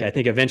mean? Like, I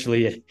think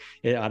eventually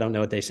I don't know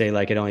what they say,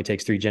 like it only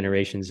takes 3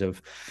 generations of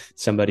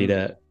somebody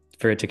Mm.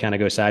 for it to kind of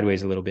go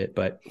sideways a little bit.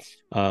 But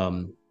I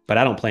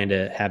don't plan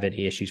to have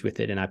any issues with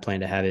it. And I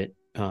plan to have it,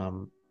 I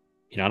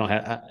don't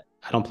have,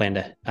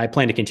 I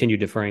plan to continue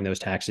deferring those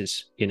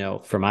taxes,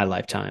 for my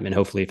lifetime. And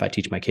hopefully if I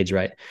teach my kids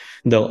right,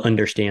 they'll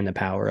understand the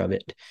power of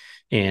it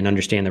and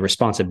understand the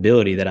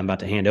responsibility that I'm about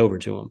to hand over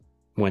to them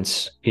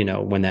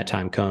when that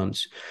time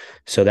comes.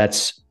 So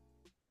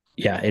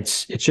yeah,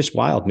 it's just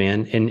wild,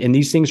 man. And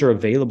these things are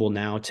available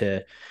now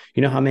to,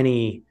 how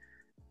many,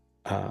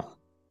 uh,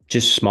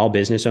 just small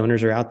business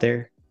owners are out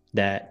there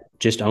that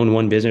just own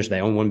one business.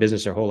 They own one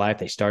business their whole life.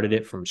 They started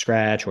it from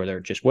scratch, or they're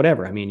just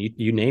whatever. I mean,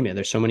 you name it.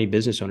 There's so many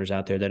business owners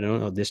out there that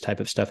don't know this type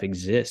of stuff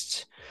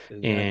exists.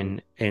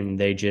 Exactly. And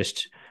they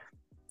just,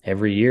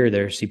 every year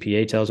their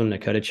CPA tells them to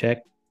cut a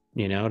check,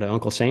 to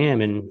Uncle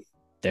Sam. And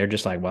they're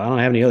just like, well, I don't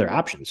have any other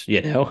options,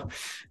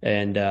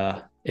 And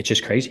it's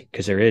just crazy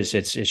because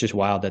it's just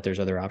wild that there's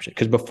other options.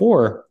 Because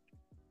before,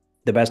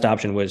 the best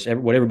option was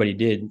what everybody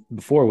did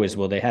before was,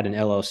 well, they had an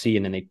LLC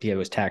and then it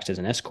was taxed as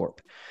an S corp,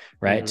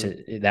 right? Hmm. So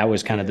that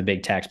was kind of Yeah. the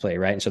big tax play,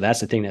 right? And so that's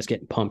the thing that's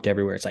getting pumped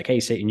everywhere. It's like,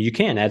 hey, say, and you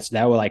can. That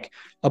was like,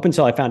 up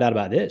until I found out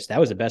about this, that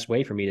was the best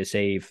way for me to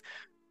save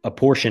a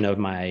portion of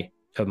my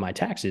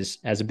taxes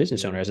as a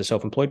business owner, Yeah. as a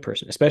self-employed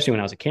person, especially when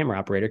I was a camera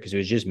operator, because it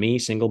was just me,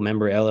 single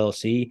member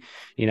LLC.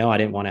 I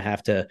didn't want to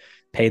have to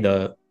pay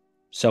the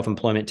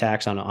self-employment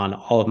tax on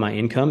all of my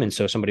income. And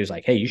so somebody was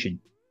like, hey, you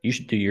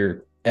should do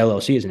your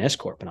LLC as an S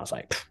corp. And I was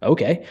like,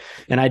 okay.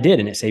 And I did,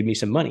 and it saved me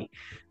some money.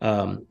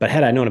 But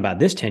had I known about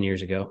this 10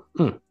 years ago,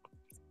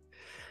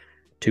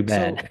 too So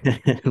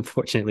bad,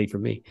 unfortunately for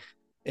me.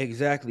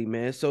 exactly,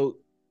 man. So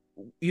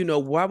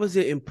why was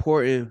it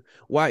important?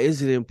 Why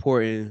is it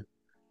important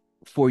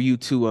for you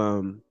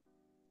to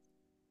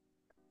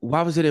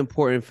why was it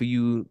important for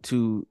you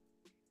to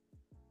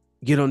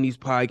get on these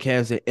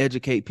podcasts and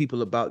educate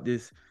people about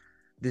this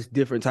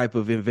different type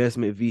of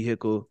investment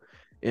vehicle?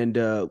 And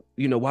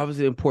why was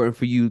it important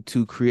for you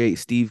to create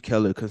Steve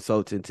Keller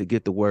Consulting to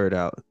get the word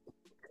out?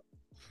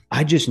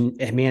 I just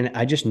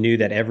knew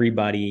that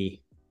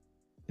everybody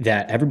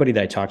that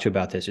I talked to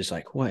about this is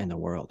like, what in the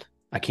world?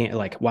 I can't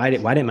like, why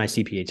didn't my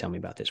CPA tell me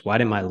about this? Why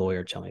didn't my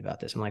lawyer tell me about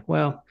this? I'm like,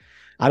 well,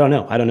 I don't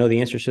know. I don't know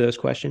the answers to those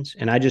questions.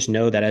 And I just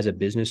know that as a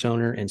business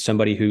owner and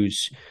somebody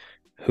who's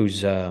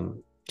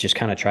just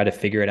kind of try to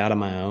figure it out on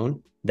my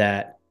own,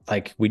 that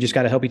like we just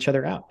got to help each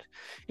other out.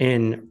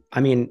 And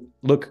I mean,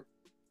 look,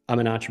 I'm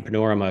an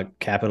entrepreneur. I'm a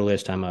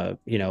capitalist. I'm a,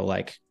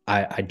 like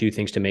I do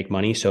things to make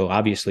money. So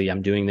obviously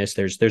I'm doing this.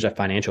 There's a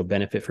financial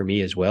benefit for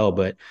me as well.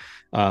 But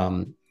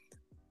um,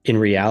 in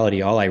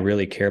reality, all I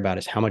really care about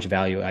is how much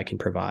value I can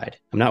provide.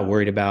 I'm not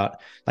worried about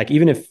like,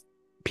 even if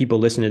people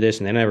listen to this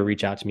and they never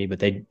reach out to me, but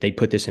they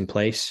put this in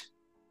place,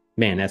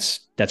 man, that's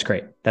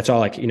great. That's all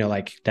like,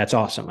 like that's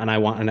awesome.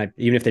 And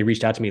even if they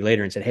reached out to me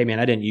later and said, hey man,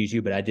 I didn't use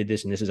you, but I did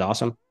this and this is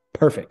awesome.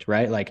 Perfect.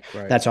 Right. Like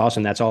Right. that's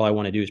awesome. That's all I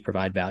want to do is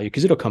provide value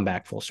because it'll come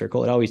back full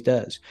circle. It always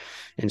does.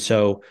 And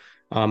so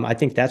I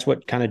think that's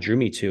what kind of drew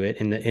me to it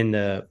in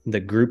the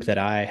group that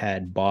I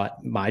had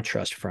bought my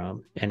trust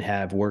from and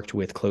have worked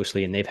with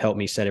closely, and they've helped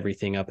me set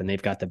everything up, and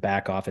they've got the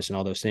back office and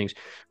all those things.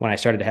 When I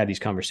started to have these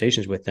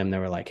conversations with them, they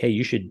were like, "Hey,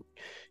 you should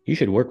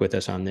work with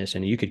us on this,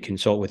 and you could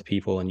consult with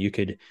people, and you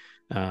could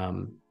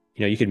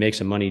make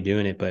some money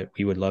doing it, but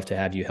we would love to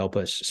have you help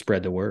us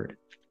spread the word."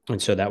 And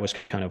so that was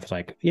kind of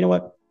like, you know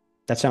what?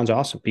 That sounds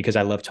awesome because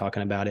I love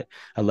talking about it.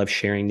 I love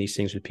sharing these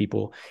things with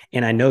people.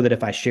 And I know that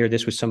if I share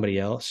this with somebody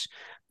else,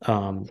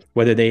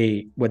 whether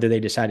they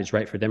decide it's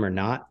right for them or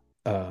not,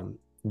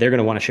 they're going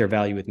to want to share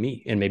value with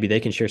me, and maybe they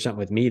can share something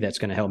with me that's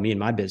going to help me in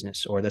my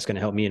business, or that's going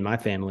to help me in my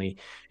family.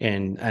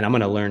 And I'm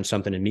going to learn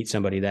something and meet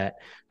somebody that,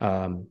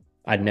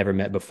 I'd never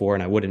met before,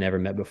 and I would have never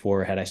met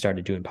before had I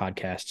started doing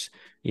podcasts,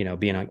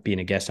 being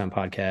a guest on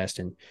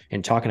podcast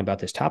and talking about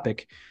this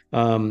topic.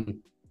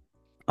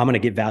 I'm going to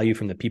get value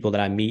from the people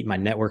that I meet. My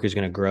network is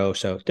going to grow.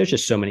 So there's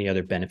just so many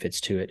other benefits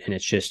to it. And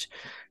it's just,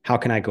 how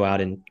can I go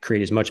out and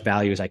create as much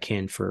value as I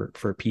can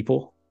for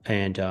people?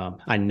 And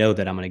I know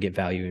that I'm going to get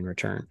value in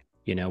return,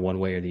 one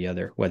way or the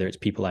other, whether it's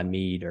people I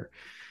meet or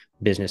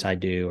business I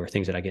do or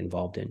things that I get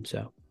involved in.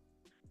 So,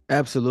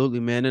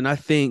 Absolutely, man. And I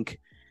think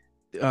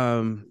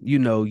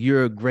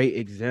you're a great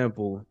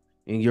example,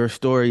 and your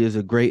story is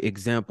a great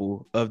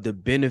example of the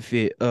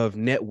benefit of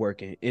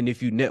networking. And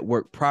if you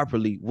network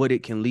properly, what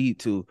it can lead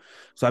to.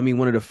 So, I mean,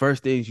 one of the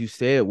first things you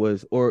said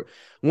was, or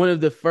one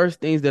of the first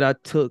things that I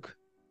took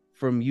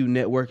from you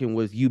networking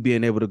was you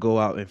being able to go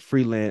out and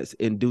freelance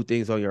and do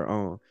things on your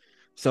own.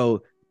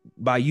 So,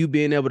 by you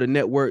being able to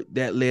network,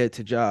 that led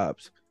to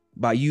jobs.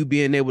 By you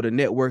being able to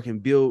network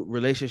and build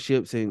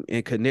relationships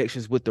and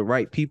connections with the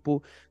right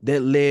people,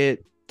 that led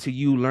to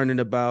you learning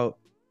about,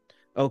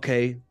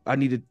 okay, I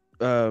need to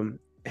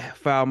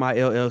file my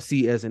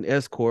LLC as an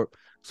S corp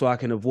so I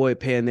can avoid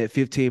paying that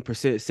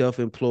 15%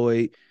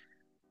 self-employed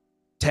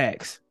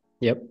tax.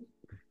 yep.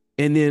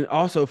 And then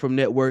also from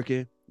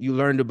networking, you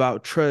learned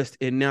about trust,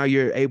 and now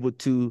you're able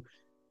to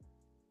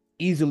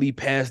easily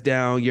pass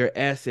down your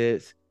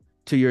assets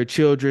to your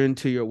children,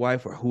 to your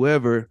wife, or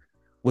whoever,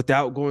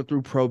 without going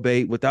through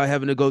probate, without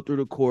having to go through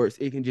the courts.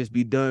 It can just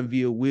be done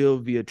via will,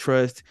 via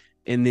trust.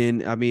 And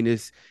then, I mean,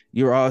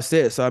 you're all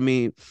set. So, I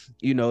mean,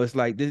 it's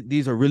like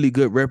these are really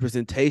good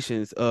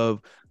representations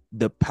of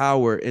the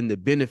power and the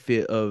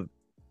benefit of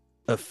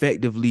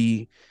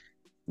effectively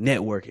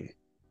networking.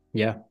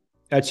 Yeah.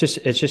 It's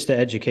just the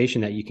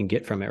education that you can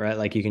get from it, right?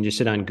 Like you can just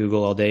sit on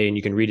Google all day and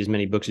you can read as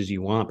many books as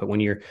you want. But when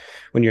you're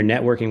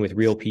networking with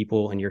real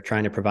people and you're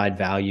trying to provide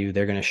value,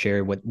 they're going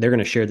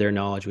to share their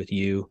knowledge with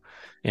you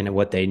and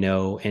what they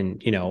know.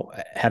 And,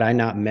 had I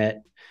not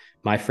met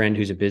my friend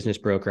who's a business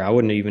broker, I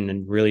wouldn't have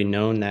even really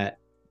known that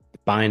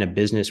buying a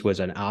business was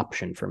an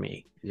option for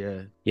me.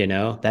 Yeah.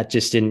 That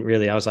just didn't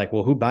really, I was like,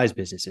 well, who buys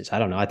businesses? I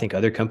don't know. I think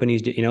other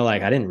companies do,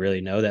 like, I didn't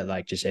really know that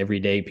like just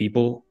everyday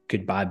people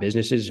could buy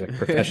businesses, like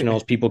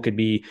professionals, people could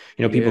be,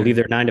 people Yeah. leave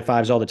their 9 to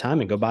 5s all the time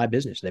and go buy a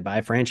business. They buy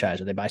a franchise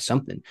or they buy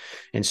something.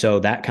 And so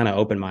that kind of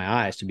opened my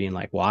eyes to being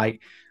like, why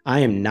I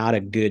am not a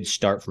good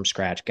start from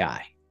scratch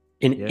guy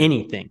in Yeah.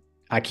 anything.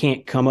 I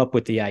can't come up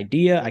with the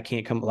idea. I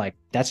can't come like,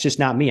 that's just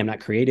not me. I'm not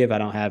creative. I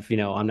don't have,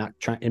 I'm not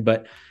trying,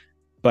 but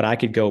I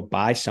could go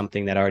buy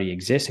something that already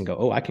exists and go,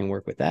 oh, I can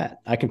work with that.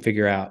 I can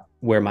figure out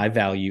where my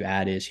value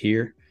add is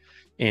here.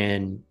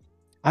 And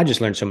I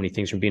just learned so many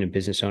things from being a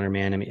business owner,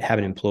 man. I mean,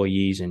 having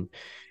employees and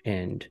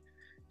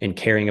and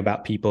caring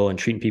about people and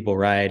treating people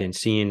right and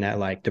seeing that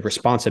like the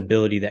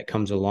responsibility that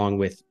comes along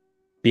with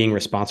being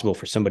responsible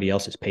for somebody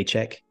else's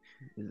paycheck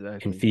and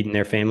Exactly. feeding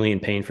their family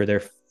and paying for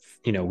their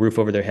roof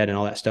over their head and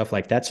all that stuff.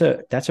 Like that's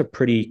a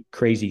pretty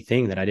crazy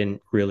thing that I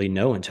didn't really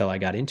know until I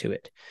got into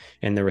it,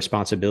 and the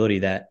responsibility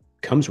that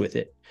comes with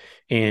it,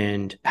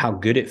 and how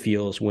good it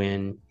feels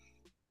when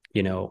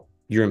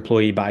your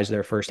employee buys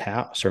their first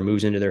house or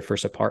moves into their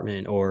first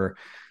apartment or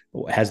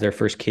has their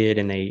first kid,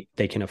 and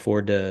they can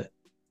afford to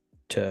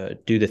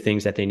do the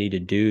things that they need to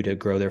do to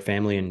grow their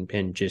family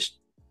and just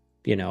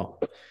you know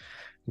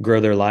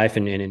grow their life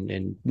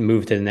and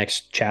move to the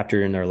next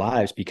chapter in their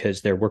lives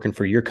because they're working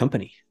for your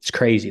company. It's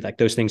crazy. Like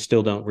those things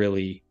still don't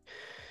really,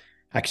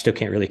 I still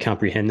can't really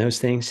comprehend those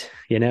things,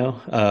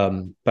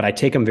 but I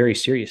take them very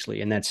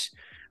seriously. And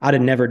I'd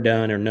have never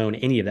done or known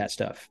any of that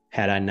stuff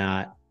had I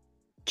not,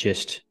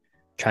 just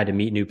tried to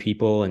meet new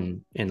people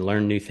and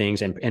learn new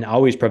things and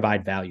always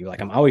provide value.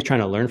 Like I'm always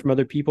trying to learn from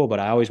other people, but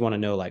I always want to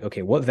know like,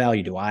 okay, what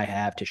value do I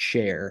have to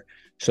share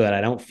so that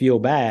I don't feel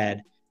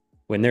bad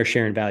when they're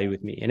sharing value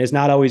with me. And it's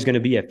not always going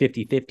to be a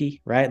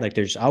 50-50, right? Like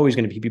there's always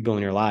going to be people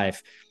in your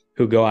life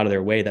who go out of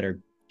their way that are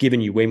giving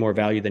you way more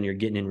value than you're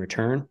getting in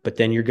return, but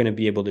then you're going to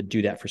be able to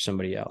do that for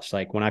somebody else.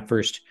 Like when I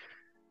first,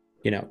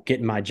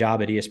 getting my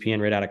job at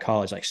ESPN right out of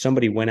college, like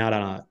somebody went out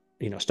on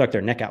a, stuck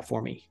their neck out for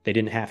me. They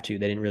didn't have to,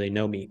 they didn't really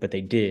know me, but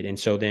they did. And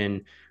so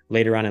then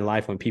later on in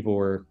life, when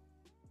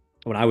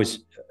I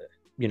was,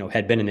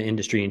 had been in the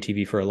industry and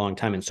TV for a long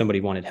time and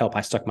somebody wanted help,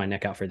 I stuck my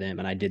neck out for them.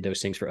 And I did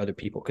those things for other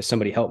people because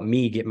somebody helped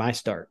me get my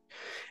start.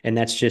 And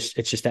it's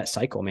just that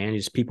cycle, man.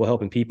 It's people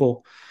helping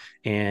people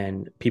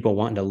and people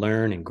wanting to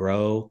learn and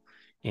grow.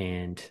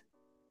 And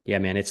yeah,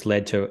 man, it's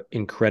led to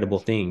incredible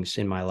things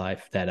in my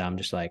life that I'm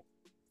just like,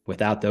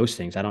 without those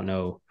things, I don't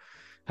know.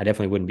 I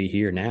definitely wouldn't be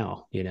here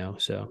now,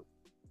 so.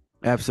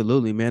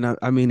 Absolutely, man.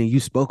 I mean, and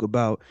you spoke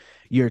about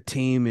your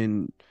team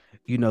and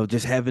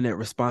just having that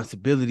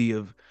responsibility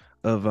of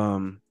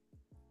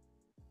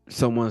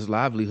someone's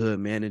livelihood,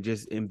 man,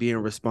 and being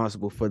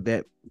responsible for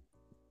that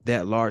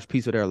large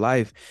piece of their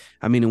life.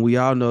 I mean, and we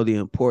all know the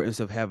importance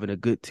of having a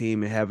good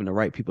team and having the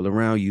right people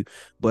around you.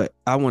 But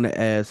I want to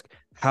ask,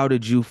 how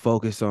did you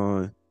focus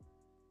on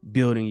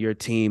building your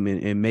team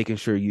and making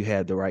sure you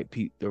had the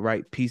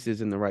right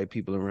pieces and the right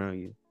people around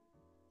you?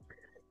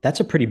 That's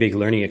a pretty big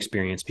learning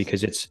experience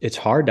because it's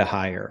hard to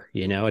hire,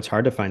 it's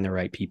hard to find the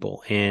right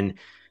people. And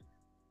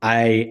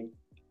I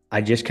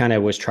I just kind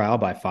of was trial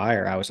by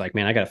fire. I was like,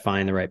 man, I got to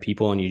find the right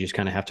people. And you just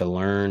kind of have to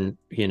learn,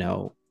 you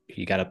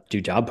got to do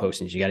job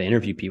postings, you got to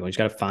interview people, you just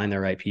got to find the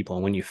right people.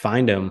 And when you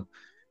find them,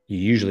 you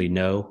usually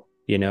know,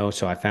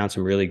 so I found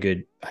some really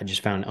good, I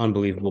just found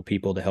unbelievable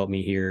people to help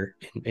me here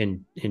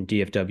in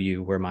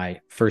DFW, where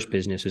my first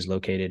business is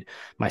located.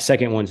 My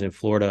second one's in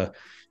Florida.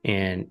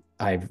 And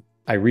I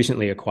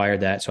recently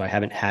acquired that. So I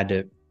haven't had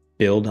to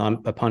build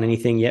upon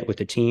anything yet with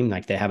the team.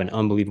 Like they have an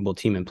unbelievable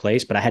team in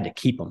place, but I had to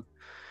keep them.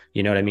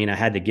 You know what I mean? I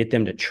had to get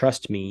them to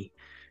trust me,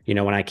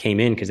 when I came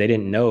in, because they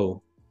didn't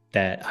know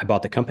that I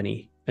bought the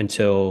company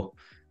until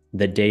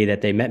the day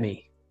that they met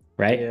me.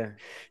 Right. Yeah.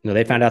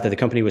 They found out that the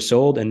company was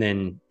sold. And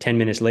then 10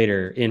 minutes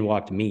later, in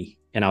walked me.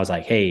 And I was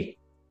like, hey,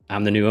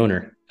 I'm the new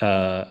owner.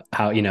 So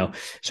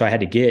I had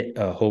to get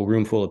a whole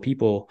room full of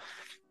people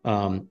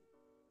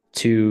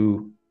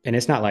to, and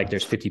it's not like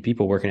there's 50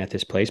 people working at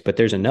this place, but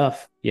there's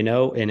enough,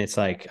 and it's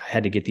like I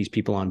had to get these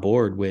people on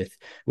board with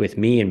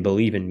me and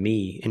believe in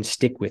me and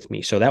stick with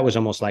me. So that was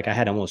almost like I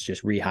had almost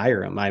just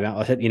rehire them. I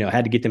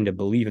had to get them to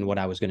believe in what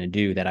I was going to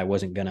do, that I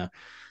wasn't going to,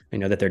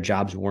 that their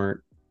jobs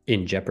weren't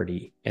in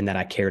jeopardy, and that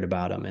I cared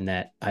about them, and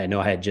that I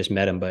know I had just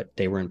met them, but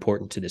they were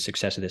important to the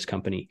success of this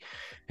company,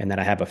 and that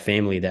I have a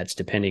family that's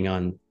depending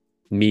on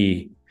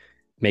me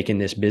making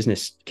this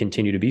business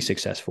continue to be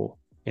successful.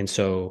 And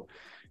so,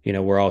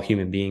 we're all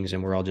human beings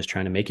and we're all just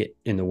trying to make it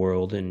in the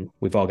world, and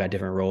we've all got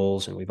different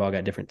roles and we've all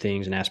got different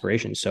things and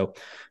aspirations. So,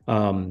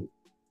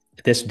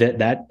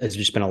 that has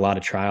just been a lot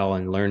of trial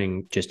and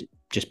learning,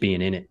 just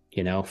being in it,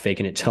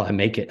 faking it till I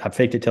make it. I've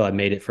faked it till I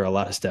made it for a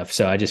lot of stuff.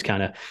 So I just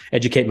kind of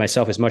educate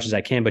myself as much as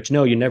I can, but there's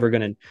never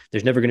going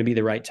to be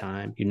the right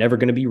time. You're never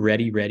going to be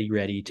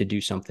ready to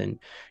do something.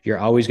 You're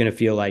always going to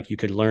feel like you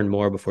could learn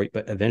more but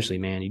eventually,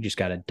 man, you just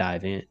got to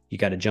dive in. You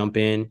got to jump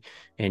in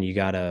and you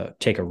got to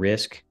take a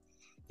risk.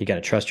 You got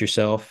to trust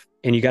yourself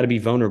and you got to be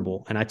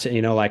vulnerable. And like,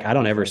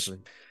 Exactly.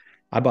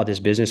 I bought this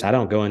business. I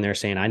don't go in there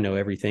saying I know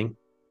everything.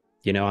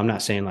 I'm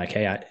not saying like,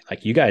 hey,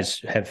 like you guys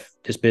have,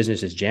 this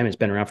business is jamming. It's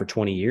been around for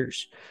 20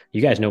 years. You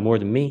guys know more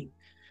than me.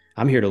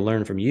 I'm here to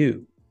learn from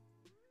you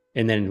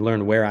and then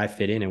learn where I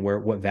fit in and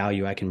what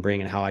value I can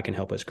bring and how I can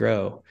help us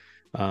grow.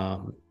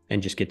 And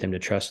just get them to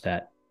trust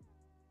that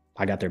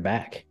I got their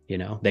back,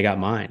 they got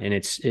mine.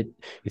 And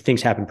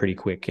things happen pretty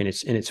quick, and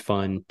it's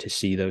fun to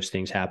see those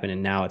things happen.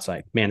 And now it's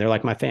like, man, they're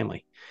like my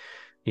family.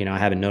 I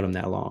haven't known them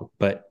that long,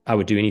 but I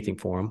would do anything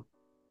for them.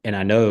 And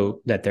I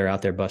know that they're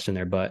out there busting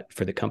their butt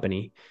for the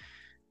company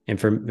and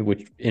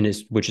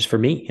which is for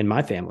me and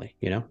my family.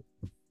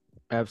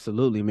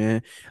 Absolutely,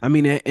 man. I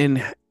mean,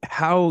 and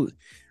how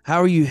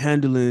are you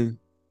handling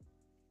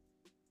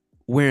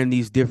wearing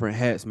these different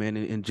hats, man,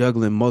 and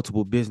juggling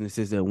multiple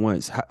businesses at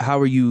once? How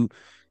are you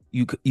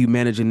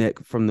managing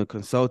that, from the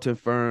consulting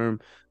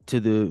firm to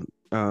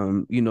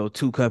the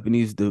two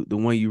companies, the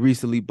one you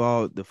recently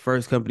bought, the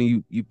first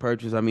company you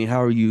purchased? I mean,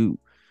 how are you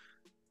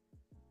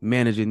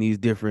managing these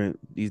different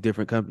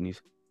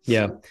companies?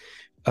 Yeah.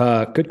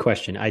 Good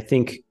question. I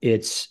think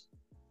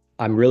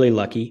I'm really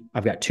lucky.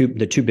 I've got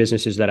the two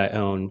businesses that I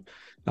own,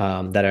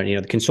 that are,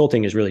 the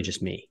consulting is really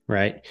just me.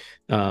 Right.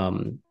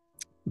 And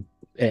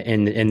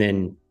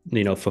then,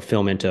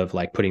 fulfillment of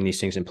like putting these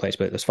things in place.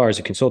 But as far as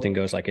the consulting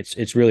goes, like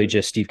it's really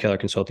just Steve Keller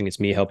Consulting. It's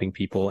me helping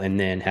people and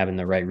then having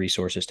the right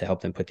resources to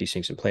help them put these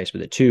things in place.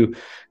 But the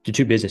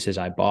two businesses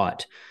I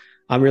bought,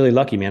 I'm really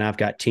lucky, man. I've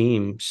got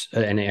teams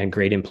and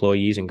great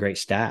employees and great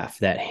staff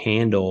that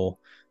handle,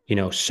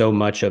 so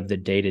much of the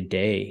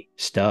day-to-day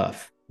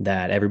stuff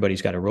that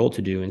everybody's got a role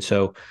to do. And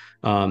so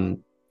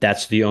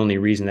that's the only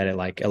reason that it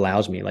like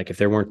allows me, like if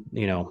there weren't,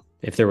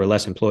 if there were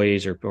less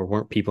employees or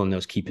weren't people in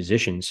those key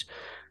positions,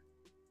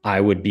 I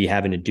would be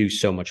having to do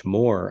so much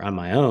more on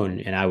my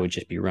own, and I would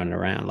just be running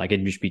around. Like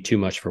it'd just be too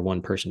much for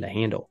one person to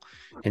handle.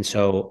 And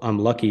so I'm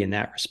lucky in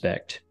that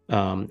respect.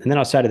 And then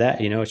outside of that,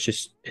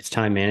 it's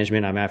time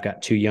management. I mean, I've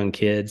got two young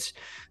kids,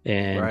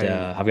 and Right.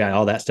 I've got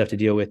all that stuff to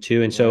deal with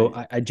too. And so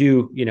Right. I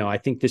do, I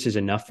think this is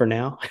enough for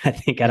now. I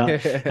think I don't,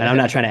 and I'm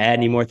not trying to add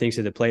any more things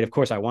to the plate. Of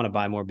course, I want to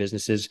buy more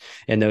businesses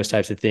and those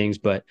types of things,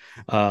 but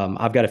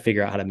I've got to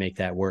figure out how to make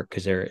that work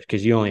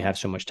because you only have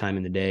so much time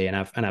in the day, and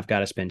I've got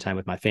to spend time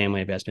with my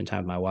family. I've got to spend time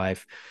with my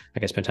wife. I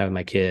got to spend time with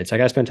my kids. I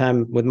got to spend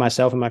time with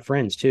myself and my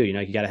friends too. You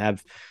got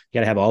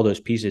to have all those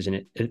pieces,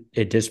 and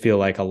it does feel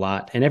like a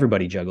lot. And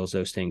everybody juggles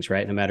those things,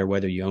 right? No matter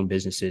whether you own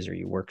businesses or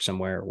you work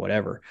somewhere or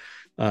whatever.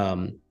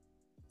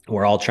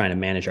 We're all trying to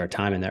manage our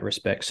time in that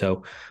respect.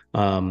 So,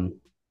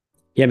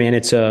 yeah, man,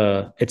 it's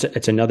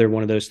another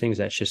one of those things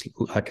that's just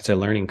like it's a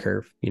learning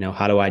curve.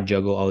 How do I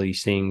juggle all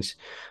these things?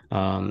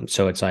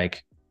 So it's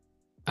like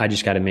I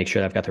just got to make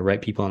sure that I've got the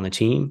right people on the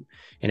team,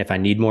 and if I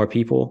need more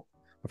people,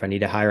 or if I need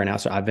to hire an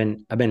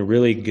outsourcer, I've been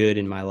really good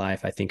in my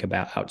life. I think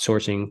about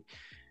outsourcing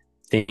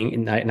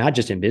thing, not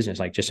just in business,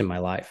 like just in my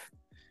life,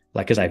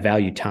 like because I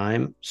value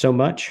time so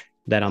much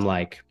that I'm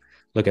like,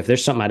 look, if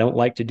there's something I don't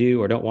like to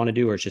do or don't want to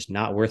do, or it's just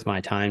not worth my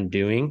time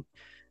doing,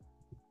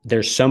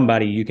 there's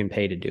somebody you can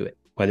pay to do it,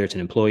 whether it's an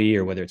employee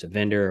or whether it's a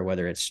vendor or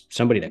whether it's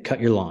somebody to cut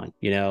your lawn,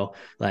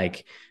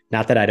 like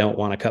not that I don't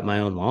want to cut my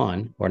own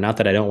lawn or not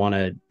that I don't want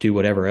to do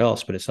whatever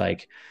else, but it's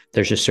like,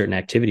 there's just certain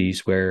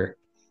activities where,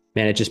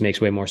 man, it just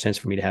makes way more sense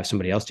for me to have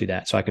somebody else do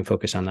that. So I can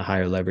focus on the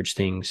higher leverage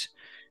things.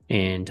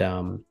 And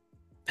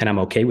I'm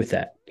okay with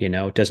that.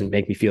 It doesn't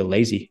make me feel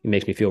lazy. It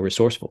makes me feel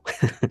resourceful.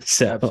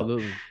 So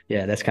Absolutely.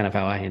 yeah, that's kind of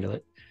how I handle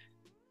it.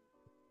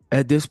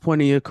 At this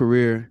point in your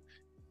career,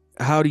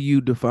 how do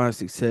you define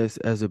success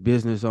as a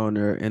business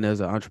owner and as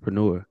an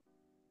entrepreneur?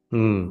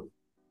 Mm,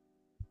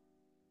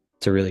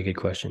 it's a really good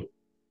question.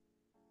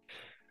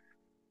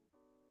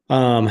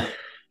 Um,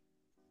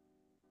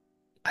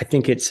 I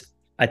think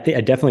I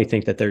definitely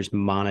think that there's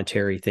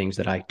monetary things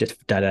that I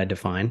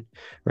define,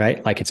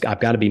 right? Like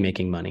I've got to be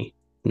making money,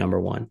 number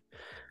one.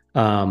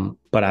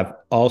 But I've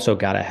also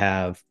got to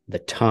have the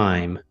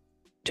time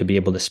to be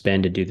able to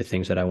spend to do the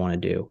things that I want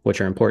to do, which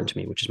are important to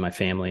me, which is my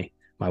family,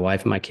 my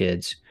wife, and my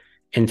kids,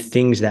 and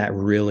things that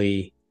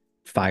really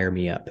fire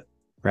me up,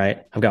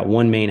 right? I've got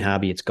one main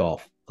hobby. It's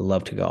golf. I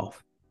love to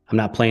golf. I'm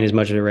not playing as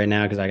much of it right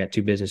now because I got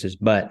two businesses,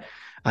 but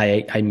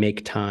I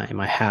make time.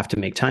 I have to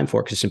make time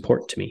for it because it's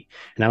important to me.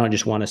 And I don't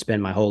just want to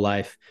spend my whole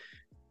life,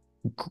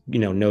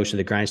 nose to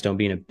the grindstone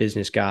being a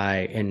business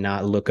guy and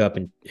not look up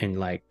and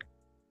like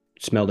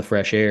smell the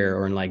fresh air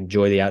or and like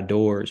enjoy the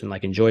outdoors and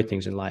like enjoy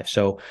things in life.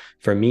 So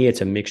for me, it's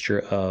a mixture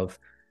of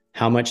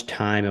how much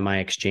time am I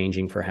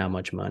exchanging for how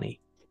much money,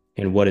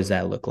 and what does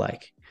that look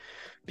like?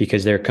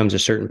 Because there comes a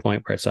certain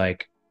point where it's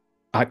like,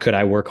 could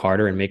I work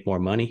harder and make more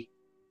money?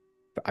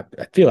 I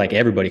feel like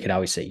everybody could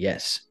always say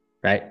yes,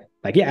 right?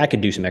 Like, yeah, I could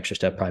do some extra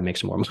stuff, probably make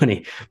some more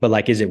money, but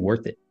like, is it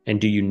worth it?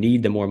 And do you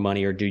need the more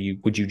money, or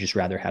would you just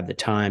rather have the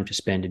time to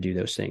spend to do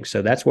those things?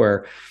 So that's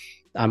where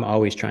I'm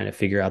always trying to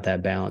figure out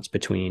that balance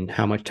between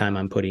how much time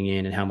I'm putting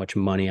in and how much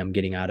money I'm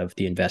getting out of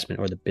the investment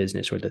or the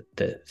business or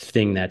the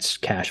thing that's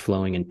cash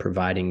flowing and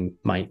providing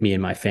me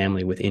and my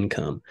family with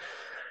income.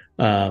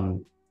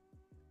 Um,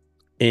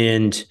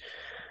 and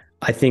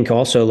I think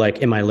also,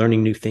 like, am I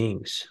learning new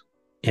things?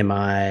 Am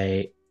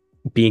I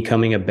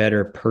becoming a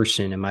better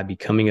person? Am I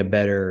becoming a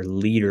better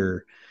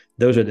leader?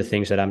 Those are the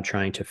things that I'm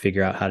trying to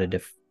figure out how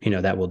to,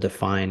 that will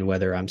define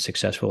whether I'm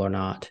successful or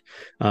not.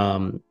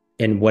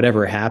 And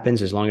whatever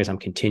happens, as long as I'm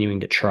continuing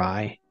to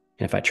try,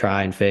 and if I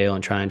try and fail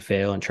and try and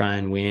fail and try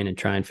and win and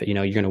try and, you're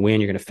going to win,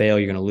 you're going to fail,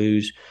 you're going to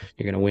lose,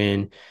 you're going to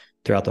win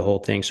throughout the whole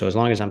thing. So as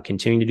long as I'm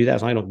continuing to do that,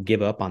 as long as I don't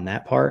give up on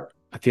that part,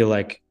 I feel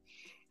like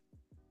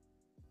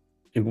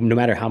no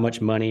matter how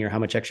much money or how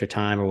much extra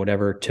time or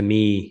whatever, to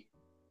me,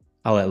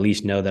 I'll at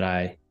least know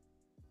that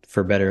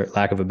for better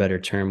lack of a better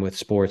term with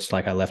sports,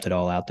 like I left it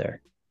all out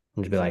there.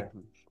 And just be like,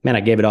 Exactly. man,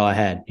 I gave it all I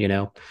had.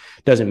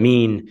 Doesn't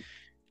mean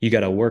you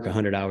got to work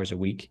 100 hours a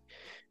week.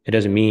 It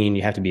doesn't mean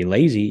you have to be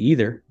lazy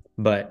either.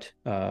 But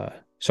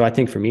so I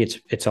think for me,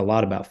 it's a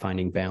lot about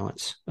finding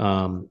balance.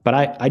 But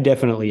I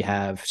definitely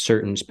have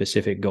certain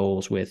specific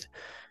goals with,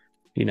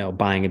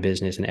 buying a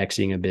business and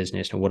exiting a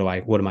business, and what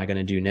am I going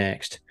to do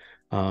next?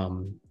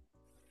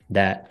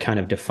 That kind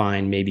of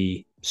define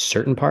maybe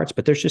certain parts,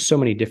 but there's just so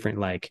many different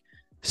like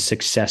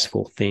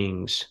successful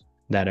things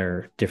that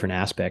are different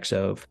aspects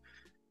of,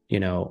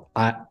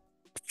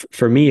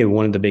 for me,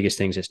 one of the biggest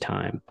things is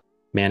time.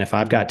 Man, if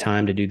I've got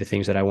time to do the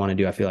things that I want to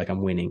do, I feel like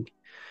I'm winning.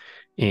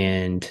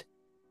 And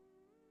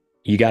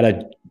you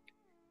gotta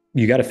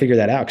you gotta figure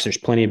that out, because there's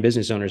plenty of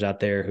business owners out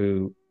there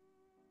who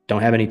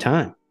don't have any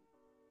time,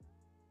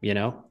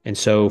 And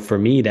so for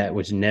me, that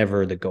was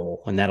never the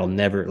goal. And that'll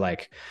never,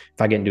 like,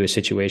 if I get into a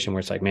situation where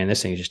it's like, man,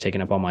 this thing is just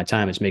taking up all my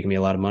time, it's making me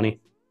a lot of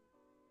money,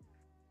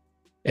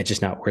 it's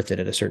just not worth it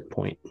at a certain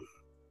point.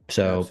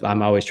 So Absolutely.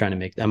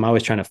 I'm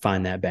always trying to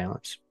find that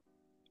balance.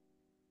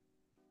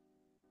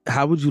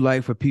 How would you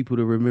like for people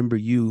to remember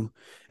you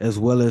as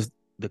well as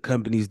the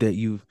companies that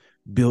you've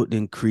built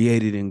and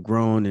created and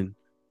grown and,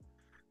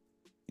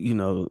 you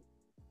know,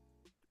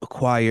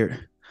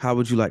 acquired? How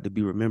would you like to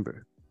be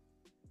remembered?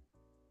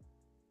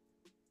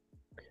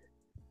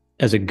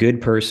 As a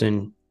good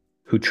person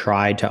who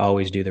tried to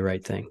always do the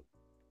right thing.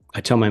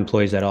 I tell my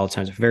employees that all the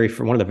time. It's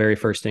one of the very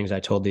first things I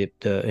told the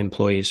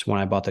employees when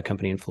I bought the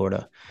company in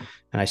Florida.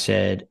 And I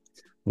said,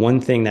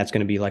 one thing that's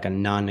going to be like a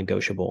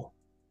non-negotiable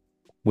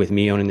with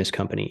me owning this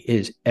company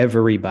is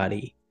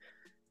everybody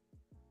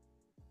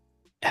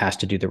has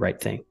to do the right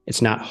thing.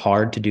 It's not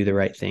hard to do the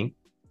right thing,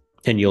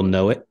 and you'll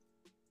know it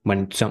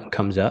when something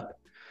comes up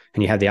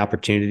and you have the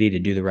opportunity to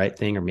do the right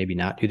thing or maybe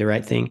not do the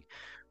right thing.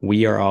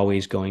 We are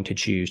always going to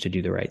choose to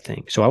do the right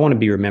thing. So I want to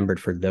be remembered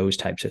for those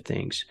types of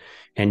things.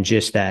 And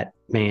just that,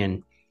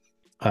 man,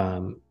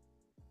 um,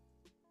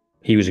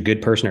 he was a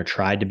good person or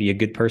tried to be a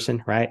good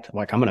person, right?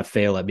 Like I'm going to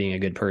fail at being a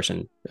good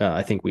person.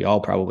 I think we all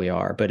probably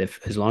are. But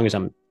if as long as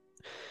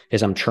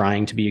I'm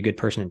trying to be a good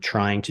person and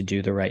trying to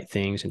do the right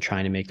things and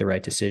trying to make the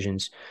right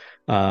decisions,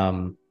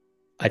 um,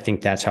 I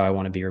think that's how I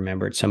want to be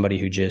remembered. Somebody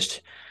who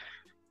just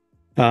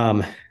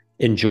um,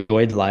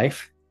 enjoyed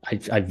life.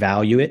 I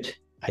value it.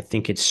 I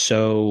think it's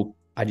so.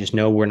 I just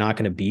know we're not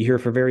going to be here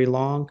for very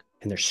long,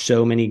 and there's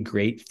so many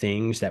great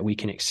things that we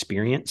can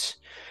experience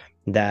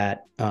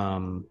that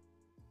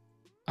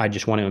I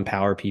just want to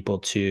empower people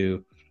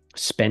to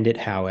spend it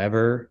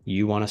however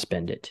you want to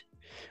spend it.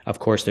 Of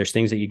course, there's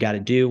things that you got to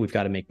do. We've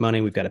got to make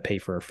money. We've got to pay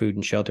for our food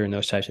and shelter and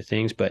those types of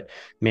things. But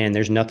man,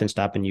 there's nothing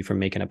stopping you from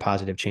making a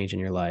positive change in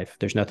your life.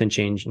 There's nothing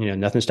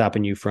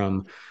stopping you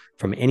from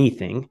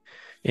anything.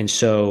 And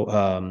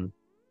so,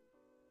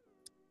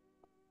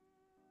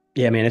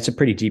 yeah, man, it's a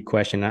pretty deep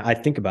question. I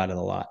think about it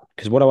a lot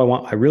because what do I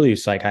want? I really,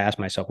 it's like I ask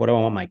myself, what do I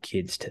want my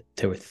kids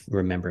to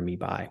remember me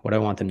by? What do I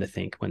want them to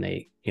think when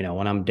they,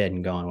 when I'm dead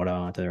and gone? What do I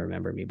want them to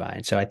remember me by?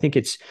 And so I think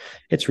it's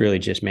really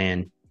just,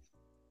 man,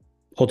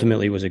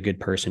 ultimately was a good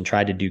person,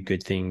 tried to do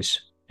good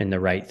things and the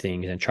right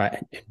things,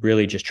 and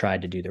really just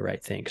tried to do the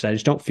right thing. Because I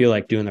just don't feel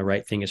like doing the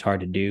right thing is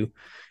hard to do,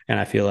 and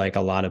I feel like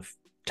a lot of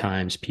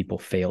times people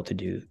fail to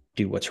do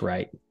what's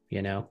right.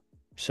 You know,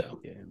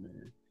 so Yeah,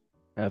 man.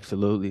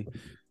 Absolutely.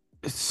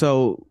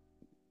 So,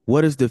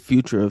 what is the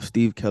future of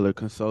Steve Keller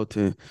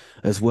Consulting,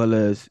 as well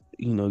as,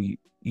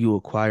 you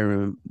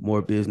acquiring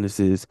more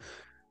businesses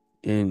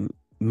and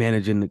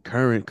managing the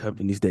current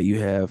companies that you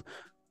have?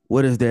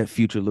 What does that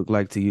future look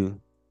like to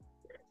you?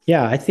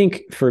 yeah, I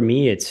think for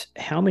me, it's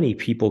how many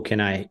people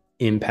can I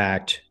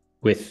impact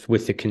with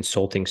the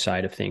consulting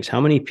side of things?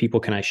 How many people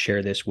can I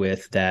share this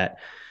with that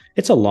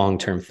it's a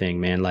long-term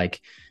thing, man.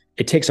 Like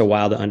it takes a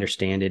while to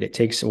understand it. It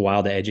takes a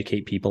while to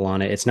educate people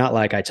on it. It's not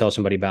like I tell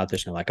somebody about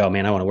this and they're like, oh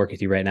man, I want to work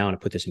with you right now and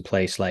put this in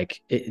place.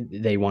 Like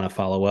they want to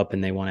follow up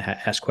and they want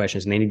to ask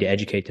questions and they need to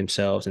educate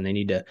themselves and they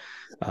need to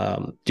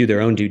do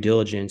their own due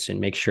diligence and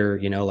make sure,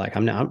 like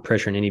I'm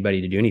pressuring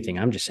anybody to do anything.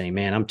 I'm just saying,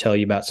 man, I'm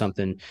telling you about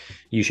something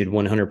you should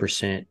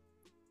 100%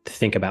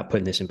 think about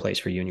putting this in place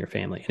for you and your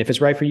family. And if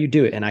it's right for you,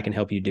 do it. And I can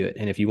help you do it.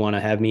 And if you want to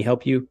have me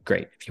help you,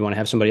 great. If you want to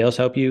have somebody else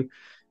help you,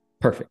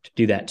 perfect.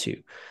 Do that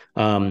too.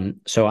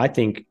 So I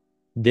think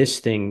this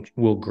thing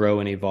will grow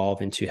and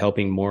evolve into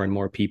helping more and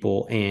more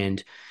people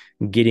and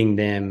getting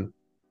them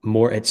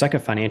more. It's like a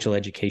financial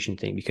education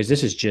thing because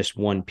this is just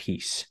one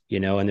piece,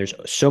 and there's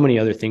so many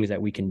other things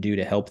that we can do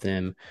to help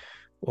them,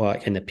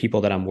 and the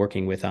people that I'm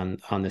working with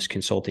on this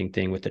consulting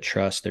thing with the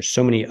trust. There's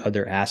so many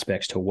other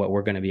aspects to what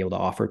we're going to be able to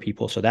offer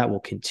people. So that will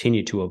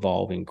continue to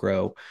evolve and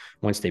grow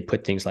once they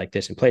put things like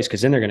this in place.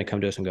 Because then they're going to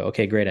come to us and go,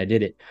 okay, great, I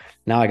did it.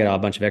 Now I got a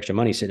bunch of extra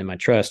money sitting in my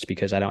trust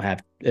because I don't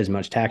have as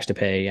much tax to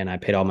pay and I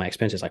paid all my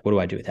expenses. Like, what do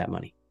I do with that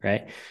money?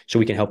 Right. So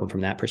we can help them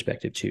from that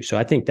perspective too. So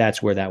I think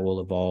that's where that will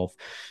evolve.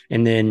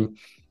 And then,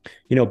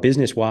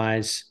 business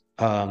wise,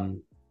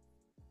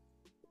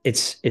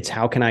 it's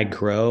how can I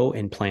grow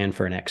and plan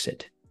for an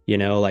exit?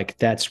 Like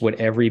that's what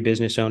every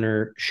business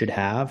owner should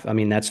have. I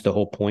mean, that's the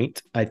whole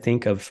point, I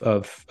think,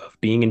 of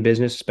being in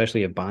business,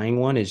 especially of buying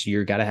one, is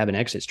you're got to have an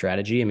exit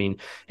strategy. I mean,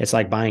 it's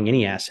like buying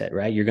any asset,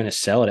 right? You're going to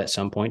sell it at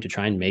some point to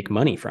try and make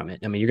money from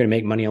it. I mean, you're going to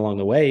make money along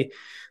the way,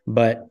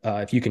 but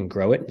if you can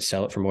grow it and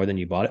sell it for more than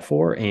you bought it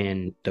for,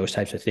 and those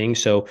types of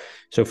things. So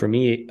for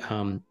me,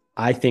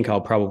 I think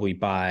I'll probably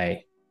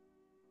buy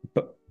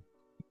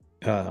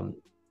um,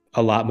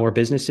 a lot more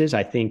businesses.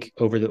 I think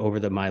over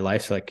the my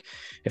life, like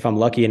if I'm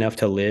lucky enough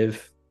to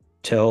live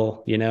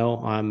till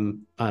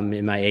I'm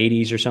in my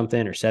 80s or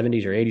something, or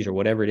 70s or 80s or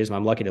whatever it is, and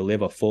I'm lucky to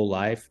live a full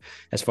life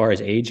as far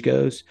as age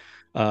goes.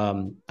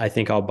 I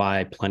think I'll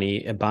buy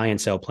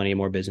and sell plenty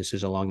more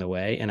businesses along the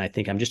way, and I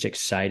think I'm just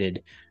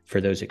excited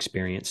for those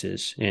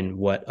experiences and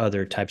what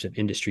other types of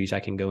industries I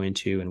can go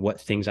into and what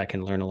things I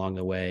can learn along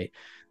the way.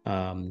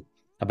 Um,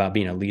 about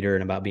being a leader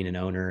and about being an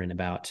owner and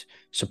about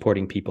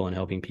supporting people and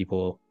helping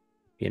people,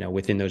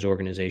 within those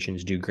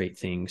organizations do great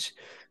things.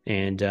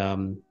 And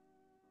I'm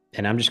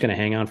just going to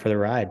hang on for the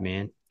ride,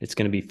 man. It's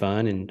going to be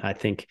fun. And I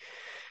think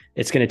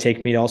it's going to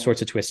take me to all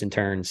sorts of twists and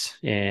turns,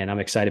 and I'm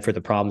excited for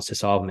the problems to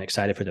solve. I'm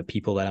excited for the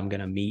people that I'm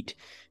going to meet,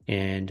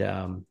 and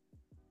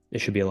it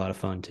should be a lot of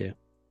fun too.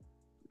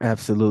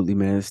 Absolutely,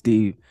 man.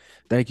 Steve,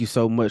 thank you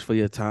so much for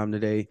your time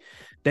today.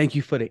 Thank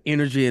you for the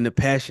energy and the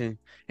passion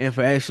and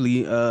for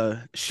actually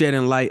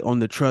shedding light on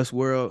the trust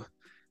world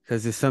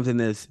because it's something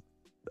that's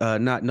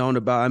not known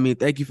about. I mean,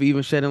 thank you for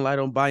even shedding light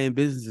on buying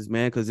businesses,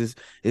 man, because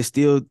it's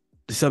still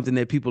something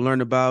that people learn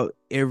about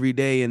every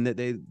day and that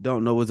they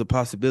don't know is a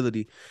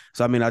possibility.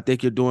 So I mean, I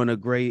think you're doing a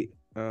great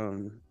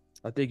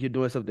I think you're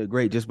doing something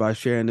great just by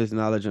sharing this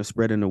knowledge and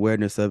spreading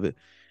awareness of it.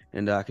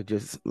 And I could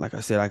just, like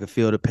I said, I could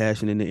feel the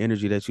passion and the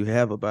energy that you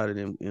have about it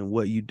and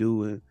what you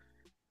do.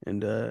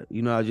 And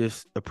you know, I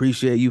just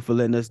appreciate you for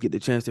letting us get the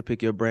chance to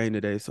pick your brain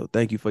today. So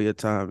thank you for your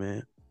time,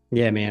 man.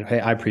 Yeah, man. Hey,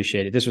 I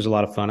appreciate it. This was a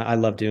lot of fun. I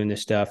love doing this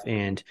stuff,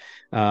 and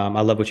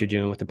I love what you're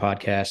doing with the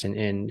podcast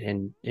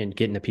and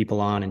getting the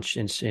people on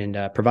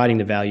and providing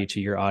the value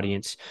to your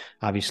audience.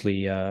 Obviously,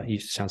 you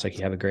sounds like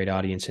you have a great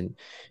audience,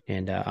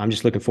 and I'm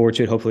just looking forward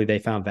to it. Hopefully, they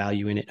found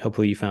value in it.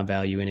 Hopefully, you found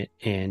value in it.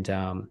 And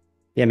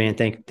yeah, man.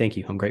 Thank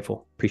you. I'm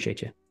grateful.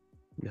 Appreciate you.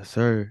 Yes,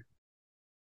 sir.